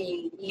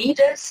being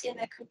leaders in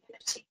their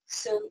community.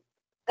 So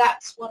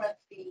that's one of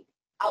the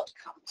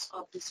outcomes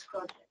of this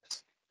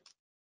project.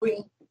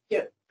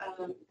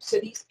 So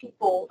these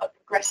people are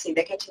progressing,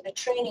 they're getting the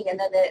training, and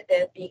then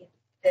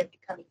they're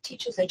becoming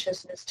teachers, they're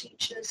chosen as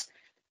teachers,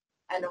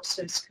 and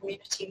also as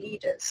community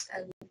leaders.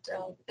 And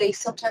they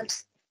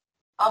sometimes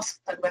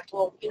ask Dagoberto,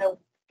 well, you know,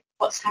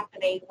 what's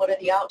happening, what are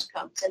the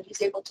outcomes? And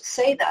he's able to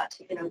say that.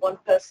 You know, one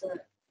person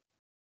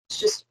has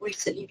just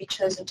recently been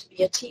chosen to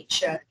be a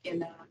teacher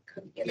in a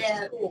in the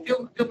Yeah, school.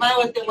 Vilmar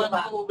was the one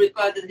who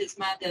recorded his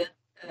mother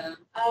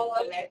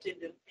collected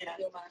them. Yeah.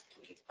 Vilmar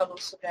que falou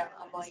sobre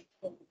a mãe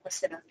com a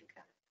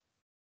cerâmica.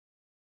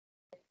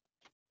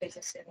 Fez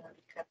a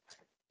cerâmica.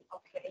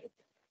 Ok.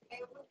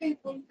 Uma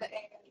pergunta,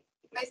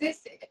 mas eu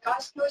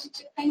acho que hoje em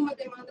dia tem uma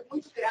demanda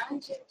muito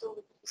grande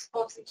dos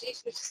povos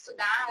indígenas de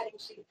estudarem,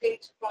 de ter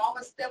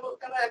diplomas pela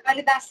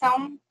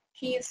validação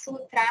que isso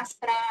traz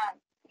para,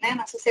 né,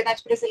 na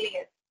sociedade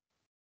brasileira.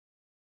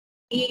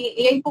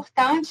 E é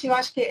importante, eu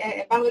acho que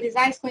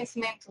valorizar esse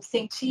conhecimento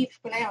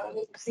científico, né?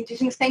 Os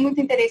indígenas têm muito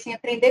interesse em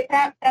aprender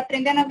para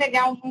aprender a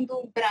navegar o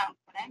mundo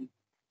branco, né?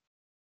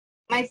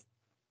 Mas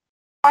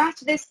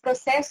parte desse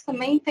processo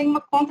também tem uma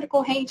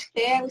contracorrente,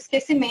 que é o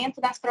esquecimento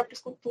das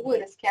próprias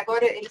culturas, que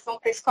agora eles vão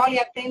para a escola e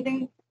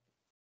aprendem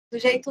do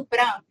jeito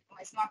branco,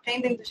 mas não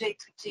aprendem do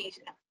jeito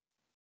indígena.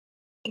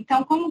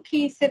 Então, como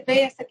que você vê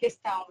essa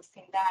questão,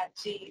 assim,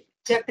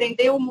 de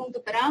aprender o mundo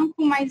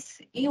branco,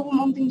 mas e o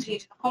mundo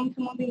indígena? Como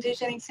que o mundo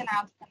indígena é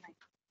ensinado também?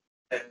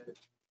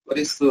 Por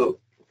isso,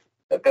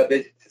 eu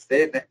acabei de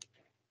dizer, né,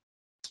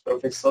 os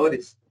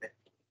professores, né,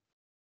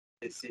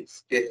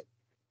 esses que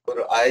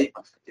foram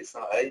AIMAs, que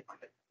são AIMAs,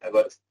 né,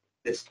 agora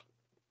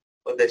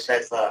vou deixar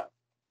essa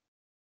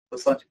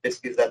função de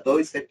pesquisador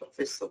e ser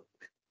professor.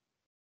 Né.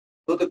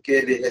 Tudo que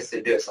ele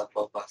recebeu essa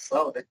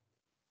formação, né,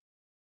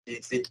 de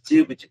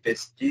incentivo de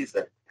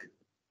pesquisa,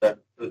 né,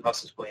 dos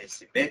nossos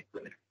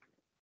conhecimentos, né,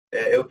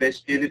 eu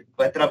vejo que ele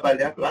vai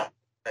trabalhar lá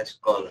na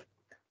escola.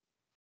 Né.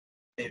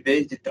 Em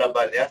vez de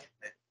trabalhar,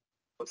 né,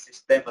 o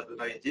sistema do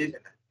não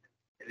indígena,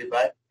 ele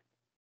vai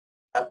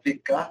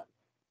aplicar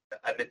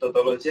a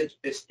metodologia de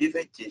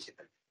pesquisa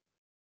indígena,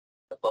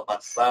 a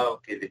formação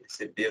que ele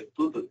recebeu,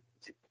 tudo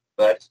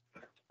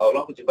ao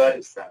longo de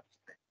vários anos.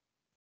 Né.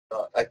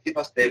 Então, aqui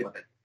nós temos,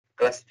 né,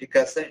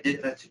 classificação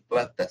indígena de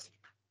plantas,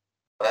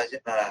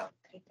 página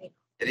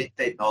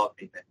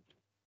 39. Né.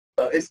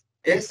 Então, esse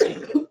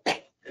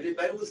ele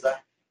vai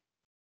usar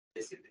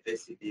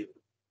esse livro.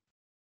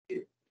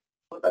 É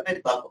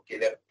fundamental, porque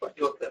ele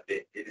acompanhou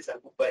também, eles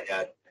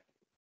acompanharam. Né.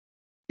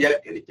 E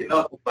aquele que não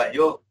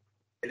acompanhou,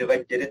 ele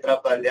vai querer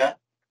trabalhar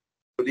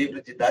o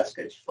livro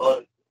didático de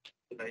fora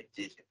do não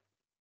indígena.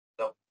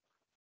 Então,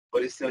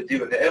 por isso eu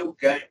digo, né, é um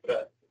ganho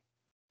para a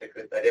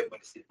Secretaria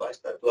Municipal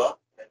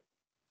Estadual, né,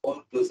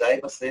 um dos aí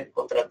vai ser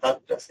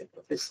contratado para ser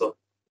professor,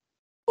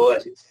 ou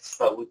agente de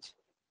saúde.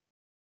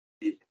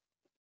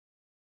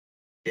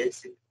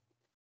 Esse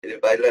ele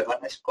vai levar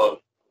na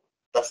escola.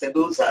 Está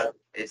sendo usado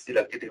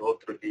aquele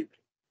outro livro,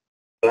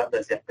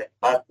 Plantas e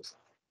Artefatos.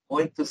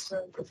 Muitos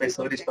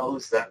professores estão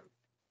usando.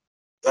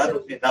 Lá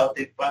no final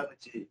tem plano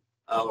de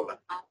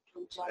aula,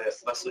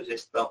 uma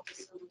sugestão.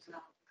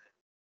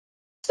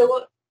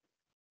 So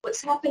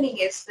what's happening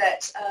is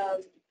that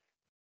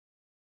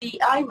the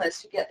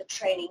IMAs who get the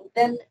training,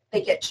 then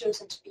they get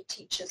chosen to be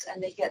teachers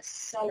and they get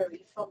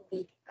salary from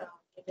the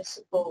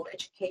Municipal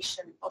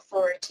Education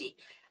Authority.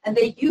 And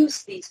they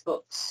use these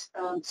books.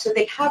 So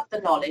they have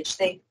the knowledge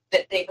that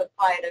they've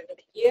acquired over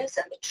the years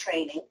and the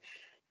training.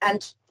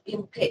 And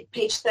in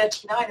page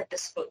 39 of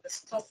this book,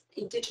 this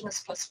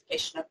Indigenous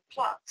classification of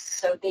plants.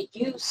 So they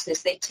use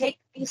this, they take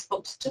these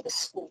books to the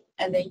school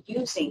and they're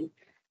using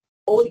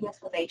all the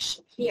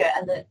information here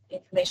and the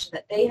information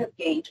that they have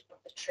gained from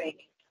the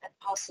training and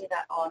passing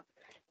that on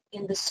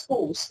in the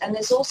schools. And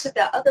there's also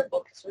that other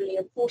book is really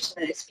important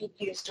and it's been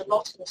used a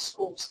lot in the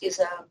schools is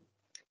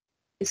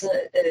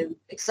an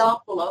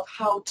example of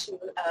how to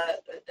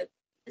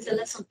is a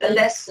lesson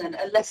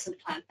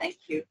plan, thank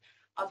you,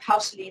 of how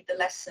to lead the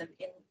lesson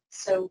in.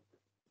 So,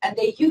 and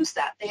they use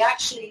that.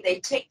 They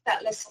take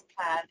that lesson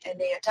plan and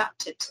they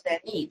adapt it to their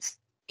needs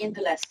in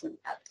the lesson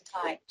at the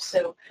time.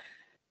 So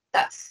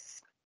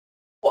that's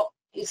what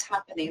is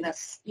happening.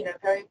 That's, you know,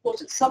 very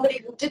important. Somebody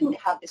who didn't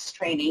have this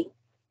training,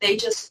 they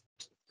just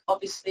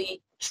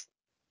obviously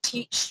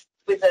teach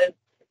with a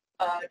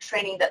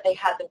training that they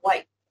had, the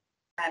white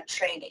man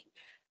training.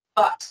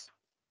 But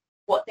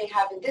what they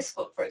have in this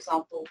book, for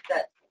example,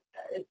 that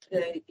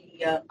the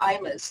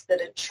IMAs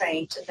that are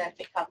trained and then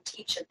become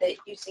teachers, they're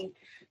using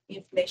the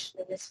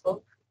information in this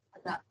book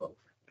and that book.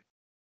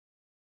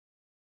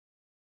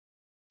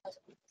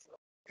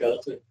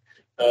 Got it.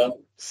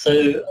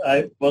 So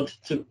I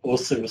wanted to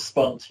also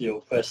respond to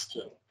your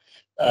question.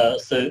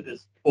 So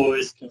it's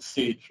always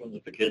conceived from the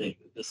beginning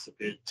that this would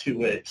be a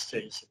two-way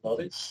exchange of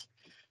knowledge.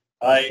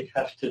 I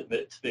have to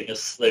admit to being a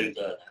slow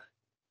learner.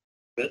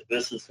 But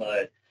this is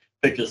my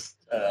biggest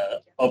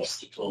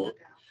obstacle,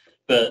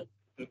 but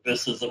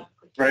this is a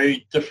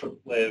very different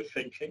way of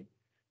thinking.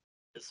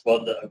 It's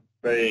one that I'm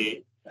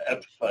very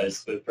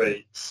empathize with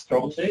very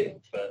strongly,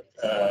 but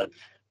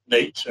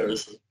nature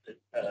is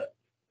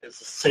a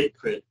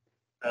sacred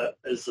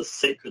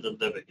and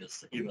living as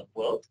the human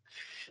world.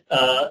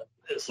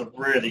 It's a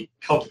really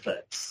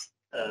complex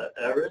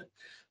area,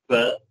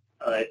 but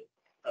I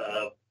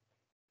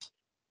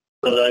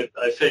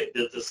think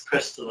that this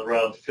question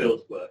around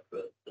field work,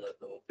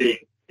 or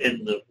being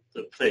in the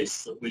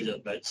place that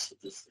William mentioned,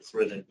 is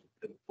really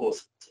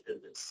important in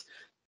this.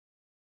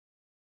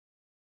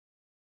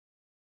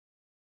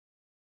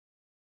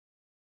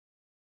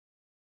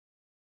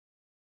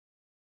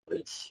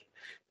 language.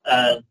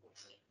 And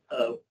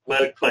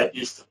we're quite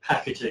used to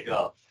packaging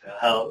up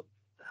how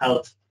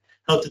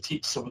to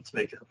teach someone to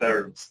make a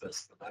herbarium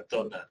specimen. I've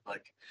done that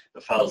like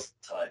 1,000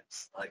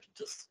 times. I can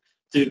just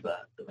do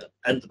that, and at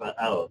the end of an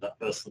hour, that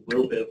person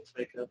will be able to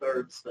make a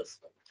herbarium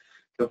specimen.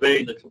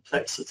 Conveying the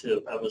complexity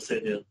of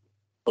Amazonian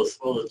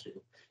cosmology,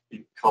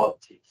 you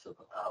can't teach in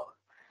an hour.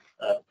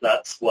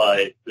 That's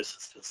why this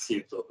is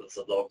conceived of as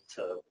a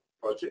long-term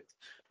project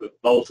with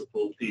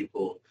multiple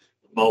people,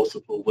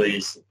 multiple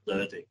ways of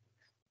learning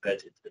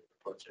embedded in the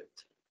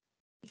project.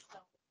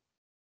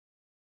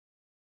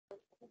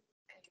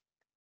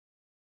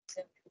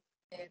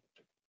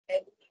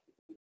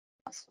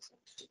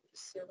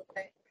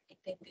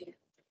 Entender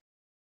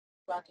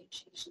o lado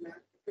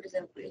indígena, por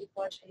exemplo, ele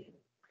pode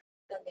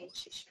também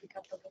te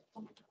explicar para você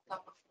como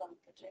tratar uma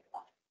planta de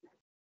herbáceo.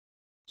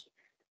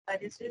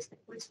 Várias vezes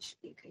depois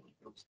explica e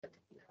pronto, está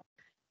terminado.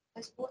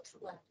 Mas do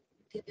outro lado,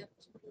 entendemos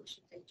o que eu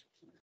entendo.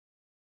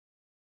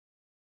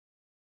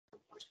 Não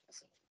pode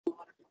fazer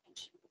fora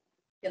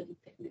pela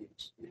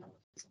internet, né?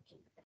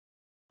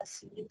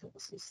 Facilita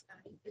você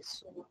estar em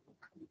pessoa no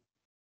caminho.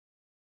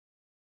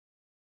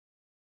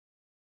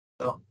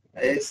 Então,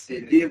 esse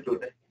livro,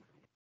 né,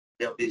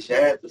 de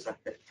objetos,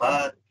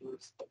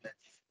 artefatos, né,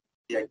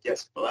 e aqui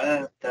as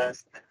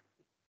plantas, né,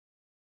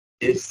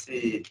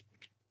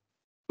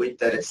 o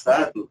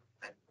interessado,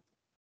 né,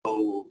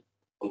 ou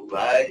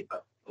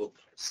Lima, ou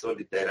sua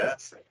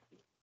liderança,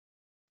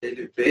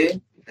 ele vê,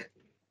 né,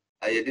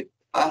 aí ele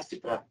parte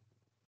para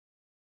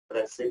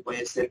ser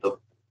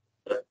conhecedor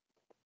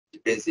de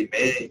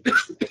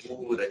benzimentos, de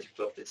cura, de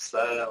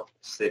proteção,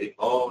 de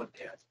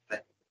cerimônias,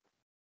 né.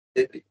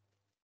 Ele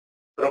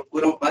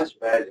procura o mais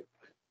velho.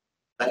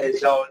 Na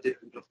região onde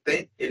ele não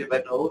tem, ele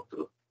vai na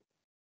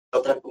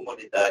outra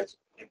comunidade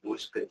em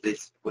busca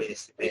desse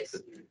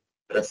conhecimento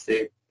para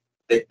ser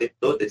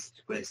detentor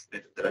desses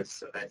conhecimentos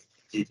tradicionais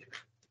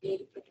indígenas.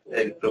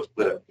 Ele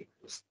procura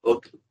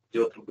de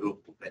outro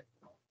grupo, né?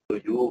 Do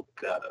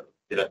Yucca,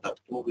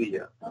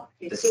 Piratapuia,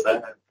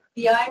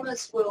 The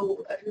IMAs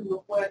who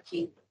are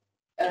working,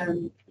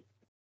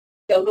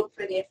 they'll look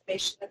for the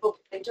information in the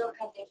book. If they don't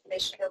have the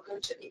information, they'll go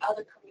to the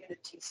other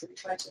communities and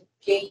try to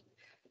gain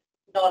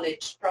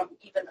knowledge from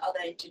even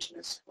other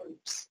indigenous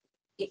groups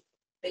if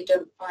they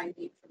don't find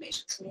the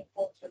information. So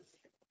important,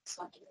 it's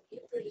like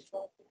really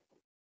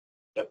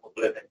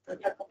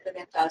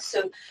complementar.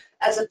 So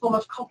as a form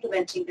of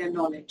complementing their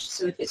knowledge.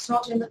 So if it's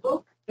not in the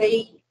book,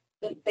 they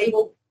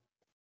will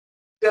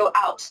go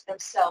out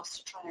themselves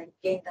to try and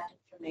gain that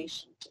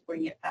information to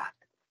bring it back,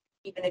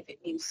 even if it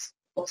means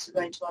also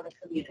going to other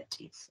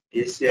communities.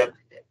 Esse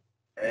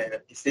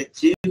é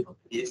incentivo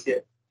e esse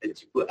é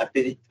tipo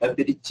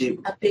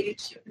aperitivo.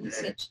 Aperitivo,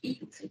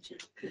 incentivo.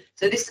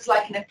 So this is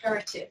like an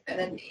imperative and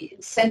an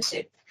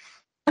incentive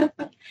and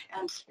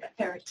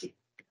aperitif.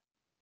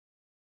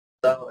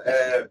 Então,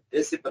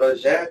 esse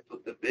projeto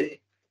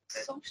também...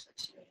 Só um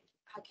instantinho,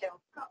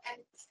 Raquel.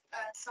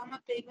 Só uma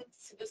pergunta,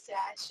 se você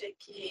acha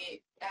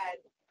que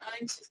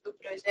antes do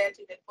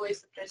projeto e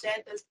depois do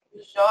projeto,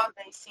 os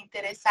jovens se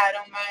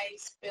interessaram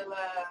mais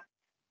pela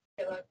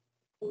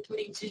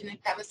cultura indígena que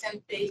estava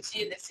sendo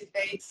perdida, se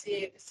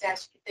você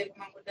acha que teve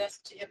uma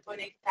mudança de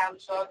reconectar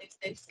os jovens,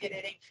 deles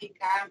quererem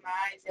ficar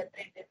mais e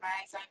aprender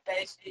mais, ao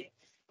invés de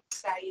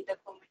sair da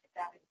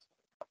comunidade?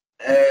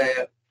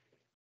 É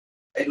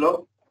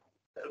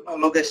uma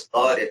longa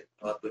história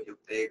do Rio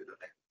Negro,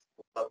 né?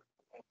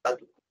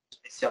 Contado com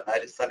os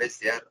missionários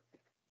salesianos.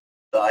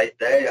 Então, a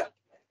ideia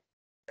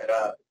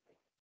era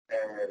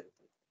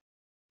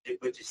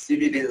tipo de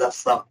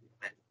civilização,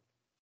 né?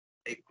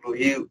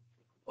 Incluir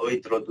ou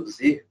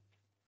introduzir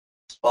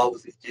os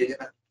povos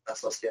indígenas na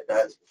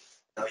sociedade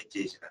não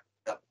indígena,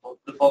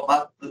 do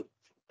formato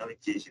não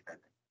indígena.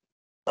 Né?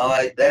 Então,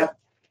 a ideia,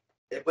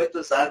 tem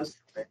muitos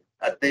anos, né?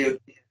 Até eu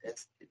tinha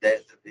essa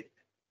ideia também,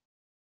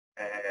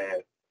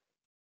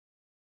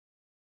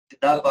 de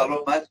dar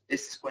valor mais a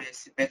esses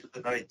conhecimentos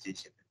do não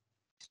indígena,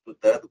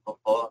 estudando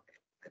conforme,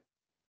 né?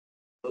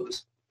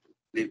 Todos os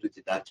livros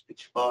didáticos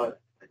de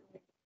fora. Né?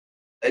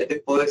 Aí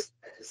depois,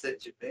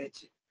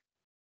 recentemente,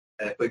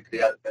 foi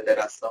criada a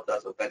Federação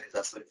das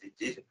Organizações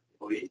Indígenas,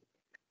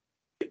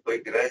 que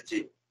foi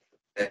grande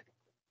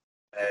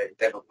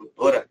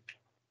interlocutora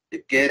e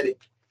querem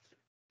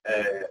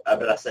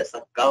abraçar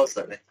essa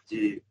causa, né,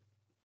 de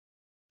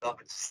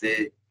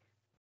ser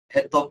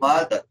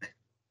retomada, né,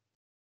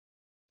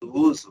 do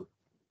uso,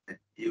 né,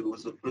 e o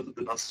usufruto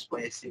dos nossos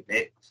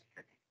conhecimentos.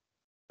 Né.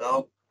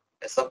 Então,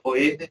 essa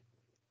FOINE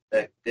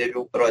teve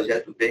um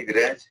projeto bem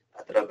grande,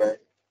 através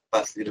do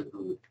parceiro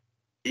do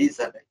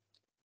ISA, né,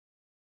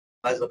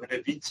 mais ou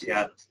menos 20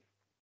 anos,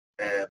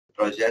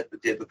 projeto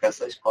de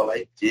educação escolar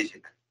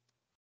indígena.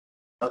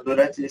 Então,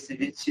 durante esses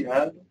 20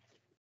 anos,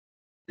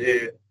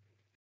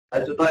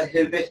 ajudou a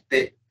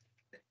reverter,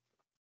 né,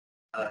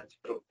 de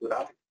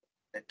procurar,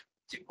 né,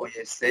 de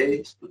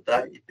conhecer,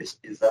 estudar e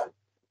pesquisar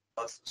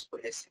nossos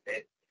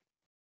conhecimentos.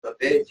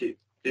 Também,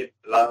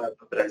 lá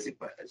no Brasil,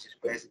 a gente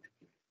conhece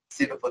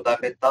ensino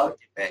fundamental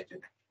e médio.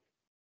 Né?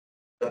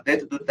 Então,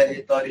 dentro do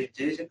território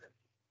indígena,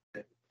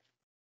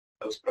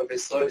 os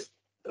professores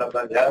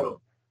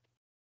trabalharam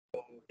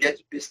com guia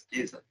de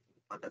pesquisa,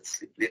 uma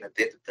disciplina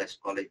dentro da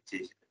escola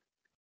indígena.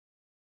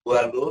 O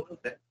aluno,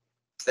 né,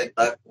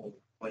 sentar com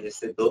o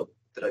conhecedor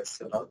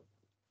tradicional,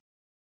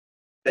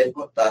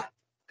 perguntar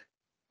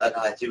as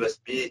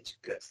narrativas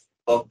míticas,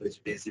 formas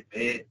de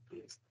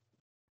benzimentos,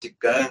 de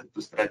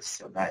cantos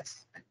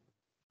tradicionais.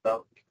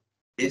 Então,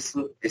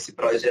 esse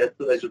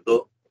projeto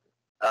ajudou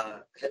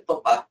a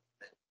retomar,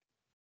 né,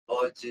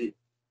 onde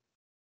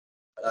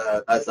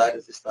as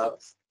áreas estavam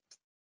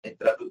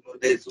entrando no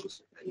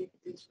desuso.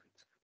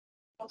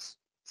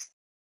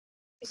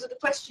 So the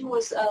question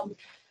was,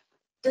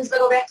 does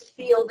Dagoberto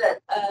feel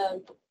that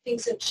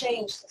things have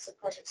changed since the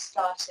project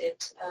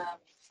started?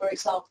 For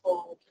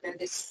example,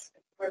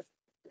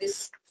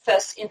 this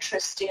first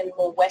interest in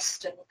more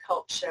Western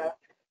culture,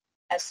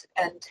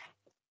 and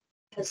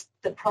has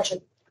the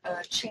project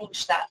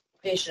changed that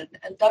vision?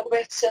 And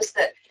Dagoberto says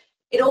that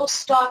it all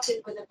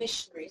started with the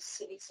missionaries,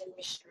 cities and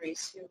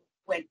missionaries who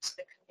went to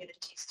the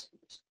communities to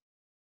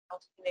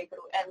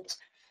and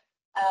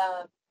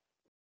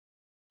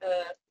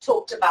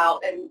talked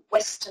about and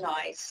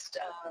westernized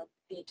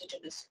the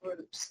indigenous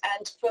groups.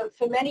 And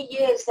for many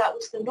years that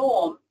was the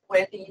norm,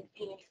 where the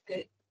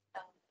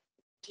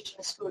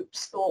indigenous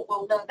groups thought,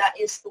 well, no, that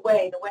is the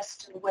way, the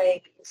Western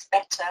way is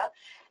better.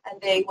 And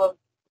they were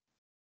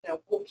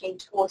walking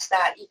towards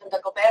that. Even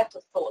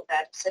Dagoberto thought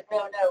that. He said,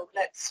 no,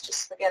 let's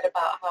just forget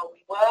about how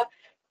we were.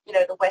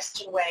 The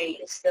Western way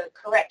is the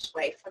correct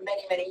way for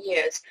many, many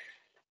years.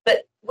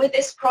 But with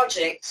this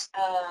project,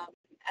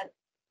 and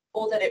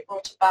all that it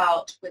brought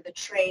about with the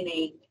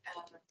training,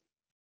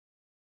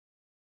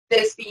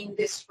 there's been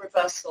this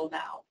reversal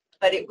now.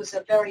 But it was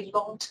a very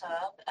long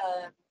term,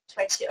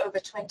 over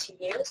 20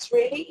 years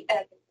really,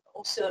 and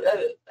also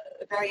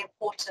a very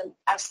important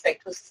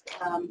aspect was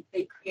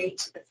they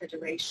created the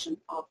Federation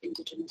of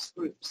Indigenous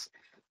Groups.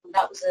 And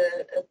that was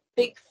a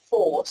big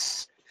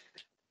force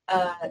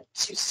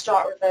to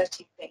start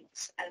reverting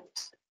things, and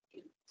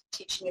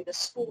teaching in the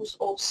schools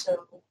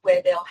also,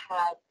 where they'll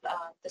have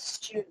the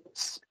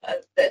students,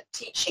 the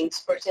teachings,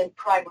 for example,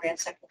 primary and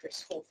secondary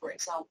school, for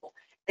example,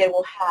 they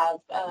will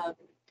have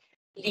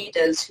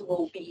leaders who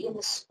will be in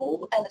the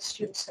school, and the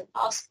students can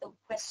ask them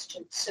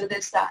questions. So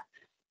there's that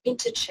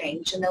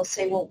interchange, and they'll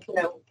say, well,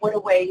 what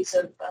are ways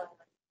of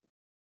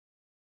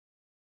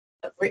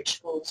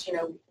rituals?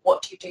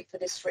 What do you do for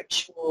this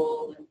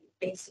ritual? And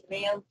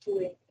benzimento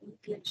in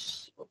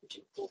English, what would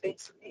you call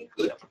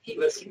benzimento?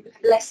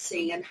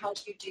 Blessing, and how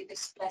do you do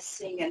this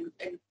blessing?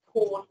 And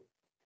call,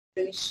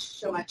 the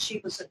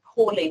shomachibas are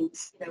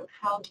callings,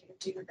 how do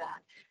you do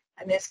that?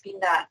 And there's been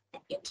that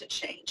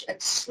interchange.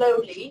 And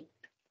slowly,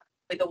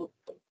 with all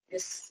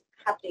this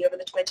happening over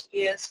the 20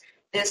 years,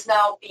 there's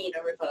now been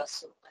a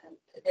reversal, and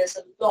there's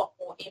a lot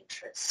more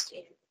interest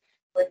in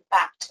going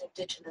back to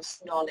indigenous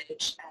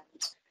knowledge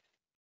and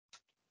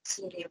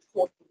seeing the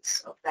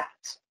importance of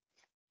that,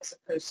 as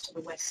opposed to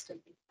the Western.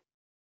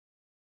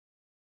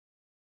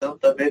 Então,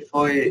 também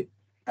foi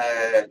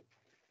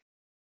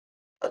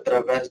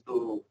através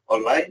do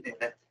online,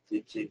 né? A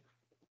gente,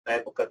 na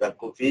época da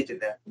Covid,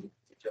 né? A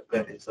gente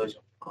organizou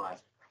junto com a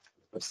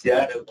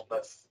Luciana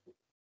algumas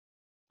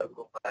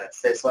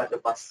sessões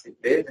eu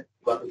participei, né?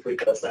 Quando fui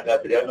para São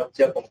Gabriel não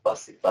tinha como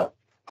participar,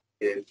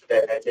 porque a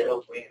internet era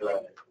ruim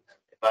lá, né?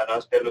 Mas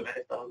nós, pelo menos,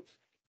 estávamos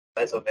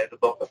mais ou menos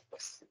bom para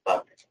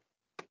participar. Né?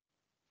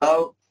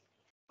 Então,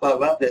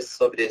 falando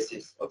sobre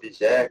esses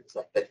objetos,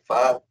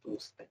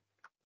 artefatos, né?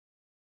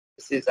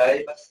 Esses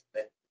aimas,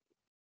 né?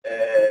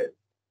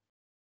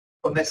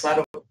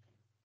 Começaram a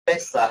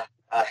pensar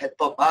a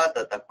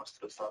retomada da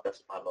construção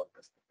das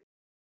malocas.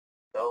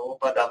 Então,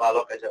 uma da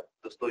maloca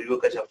dos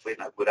Tuyuca já foi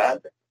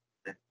inaugurada,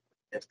 né?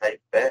 Já está em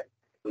pé,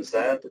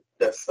 usando,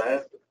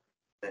 dançando,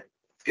 né?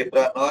 Porque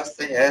para nós,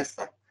 sem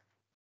essa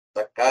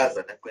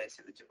casa, né,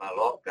 conhecida de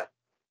maloca,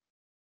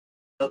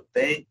 não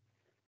tem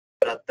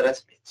para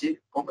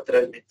transmitir, como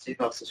transmitir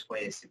nossos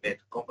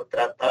conhecimentos, como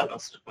tratar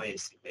nossos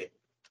conhecimentos.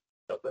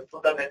 Então, foi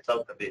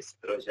fundamental também esse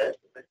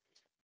projeto, né?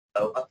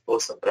 Dar uma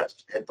força para a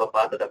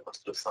retomada da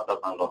construção da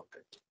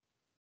maloca.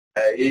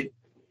 Aí,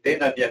 tem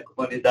na minha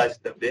comunidade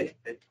também,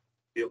 né?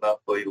 Vilma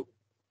foi o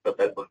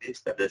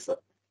protagonista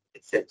dessa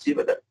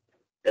iniciativa da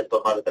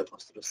retomada da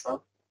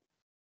construção.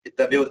 E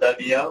também o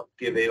Damião,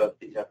 que veio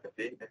aqui já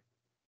também, né?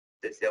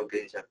 Não sei se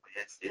alguém já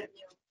conhece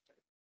ele.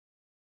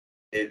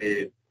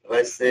 Ele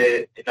vai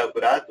ser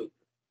inaugurado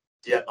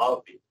dia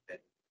 9,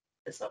 né?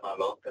 Essa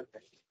maloca.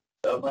 Né?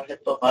 Então, uma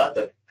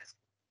retomada, né?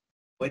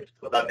 Muito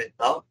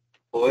fundamental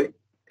foi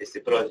esse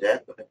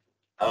projeto, né?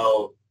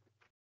 Ao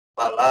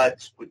falar,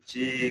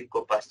 discutir,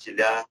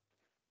 compartilhar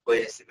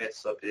conhecimento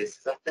sobre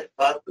esses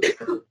artefatos, né?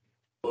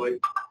 Foi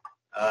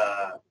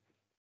a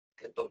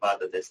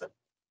retomada dessa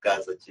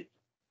casa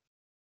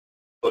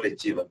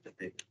coletiva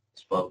também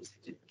dos povos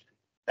indígenas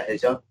da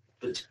região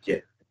do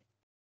Tukano.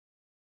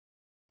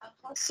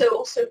 So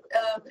also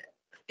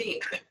the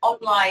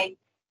online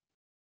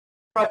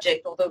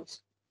project, although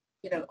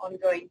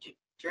ongoing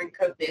during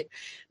COVID,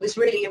 was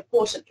really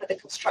important for the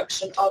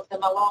construction of the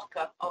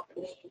malaka of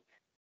the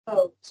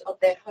homes, of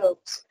their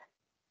homes.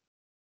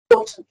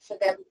 important for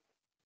them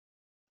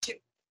to,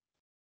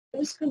 it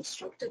was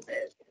constructed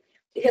there.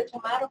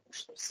 Retomaram a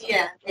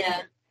construção.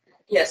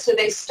 Yeah, so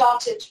they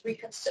started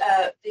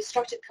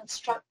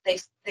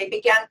they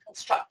began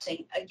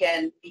constructing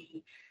again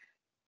the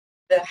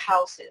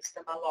houses,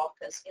 the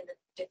malocas in the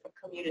different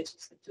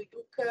communities, the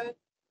Tuyuca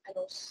and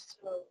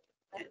also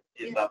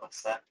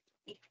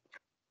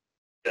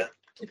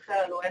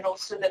Tukano, and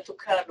also the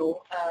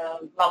Tukano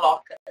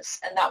malocas,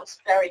 and that was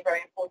very,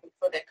 very important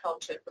for their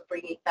culture, for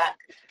bringing back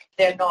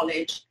their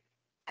knowledge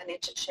and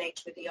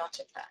interchange with the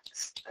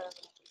artifacts.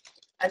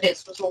 And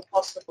this was all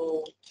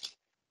possible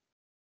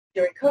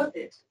during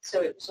COVID,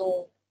 so it was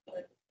all,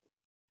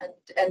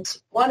 and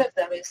one of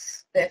them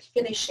is, they're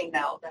finishing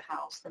now the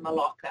house, the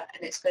Maloca,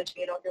 and it's going to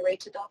be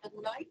inaugurated on the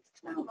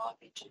 9th now,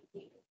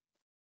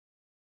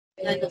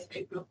 End of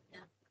April,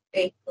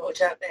 April,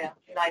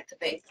 9th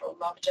of April,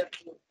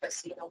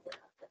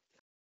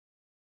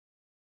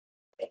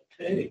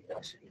 Okay,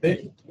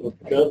 great.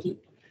 Obrigado.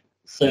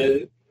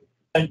 So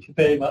thank you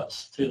very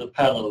much to the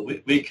panel.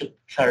 We could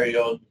carry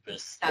on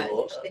this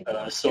thought, and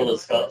I'm sure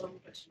there's got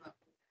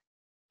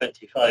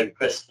 25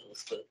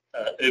 questions, but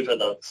over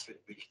lunch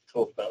we can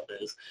talk about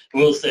those.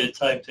 We'll also, the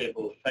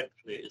timetable,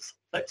 thankfully, is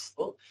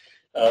flexible,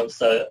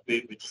 so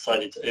we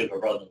decided to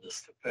overrun on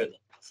this component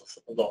because there's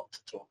a lot to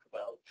talk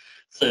about.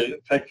 So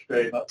thank you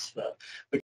very much for that.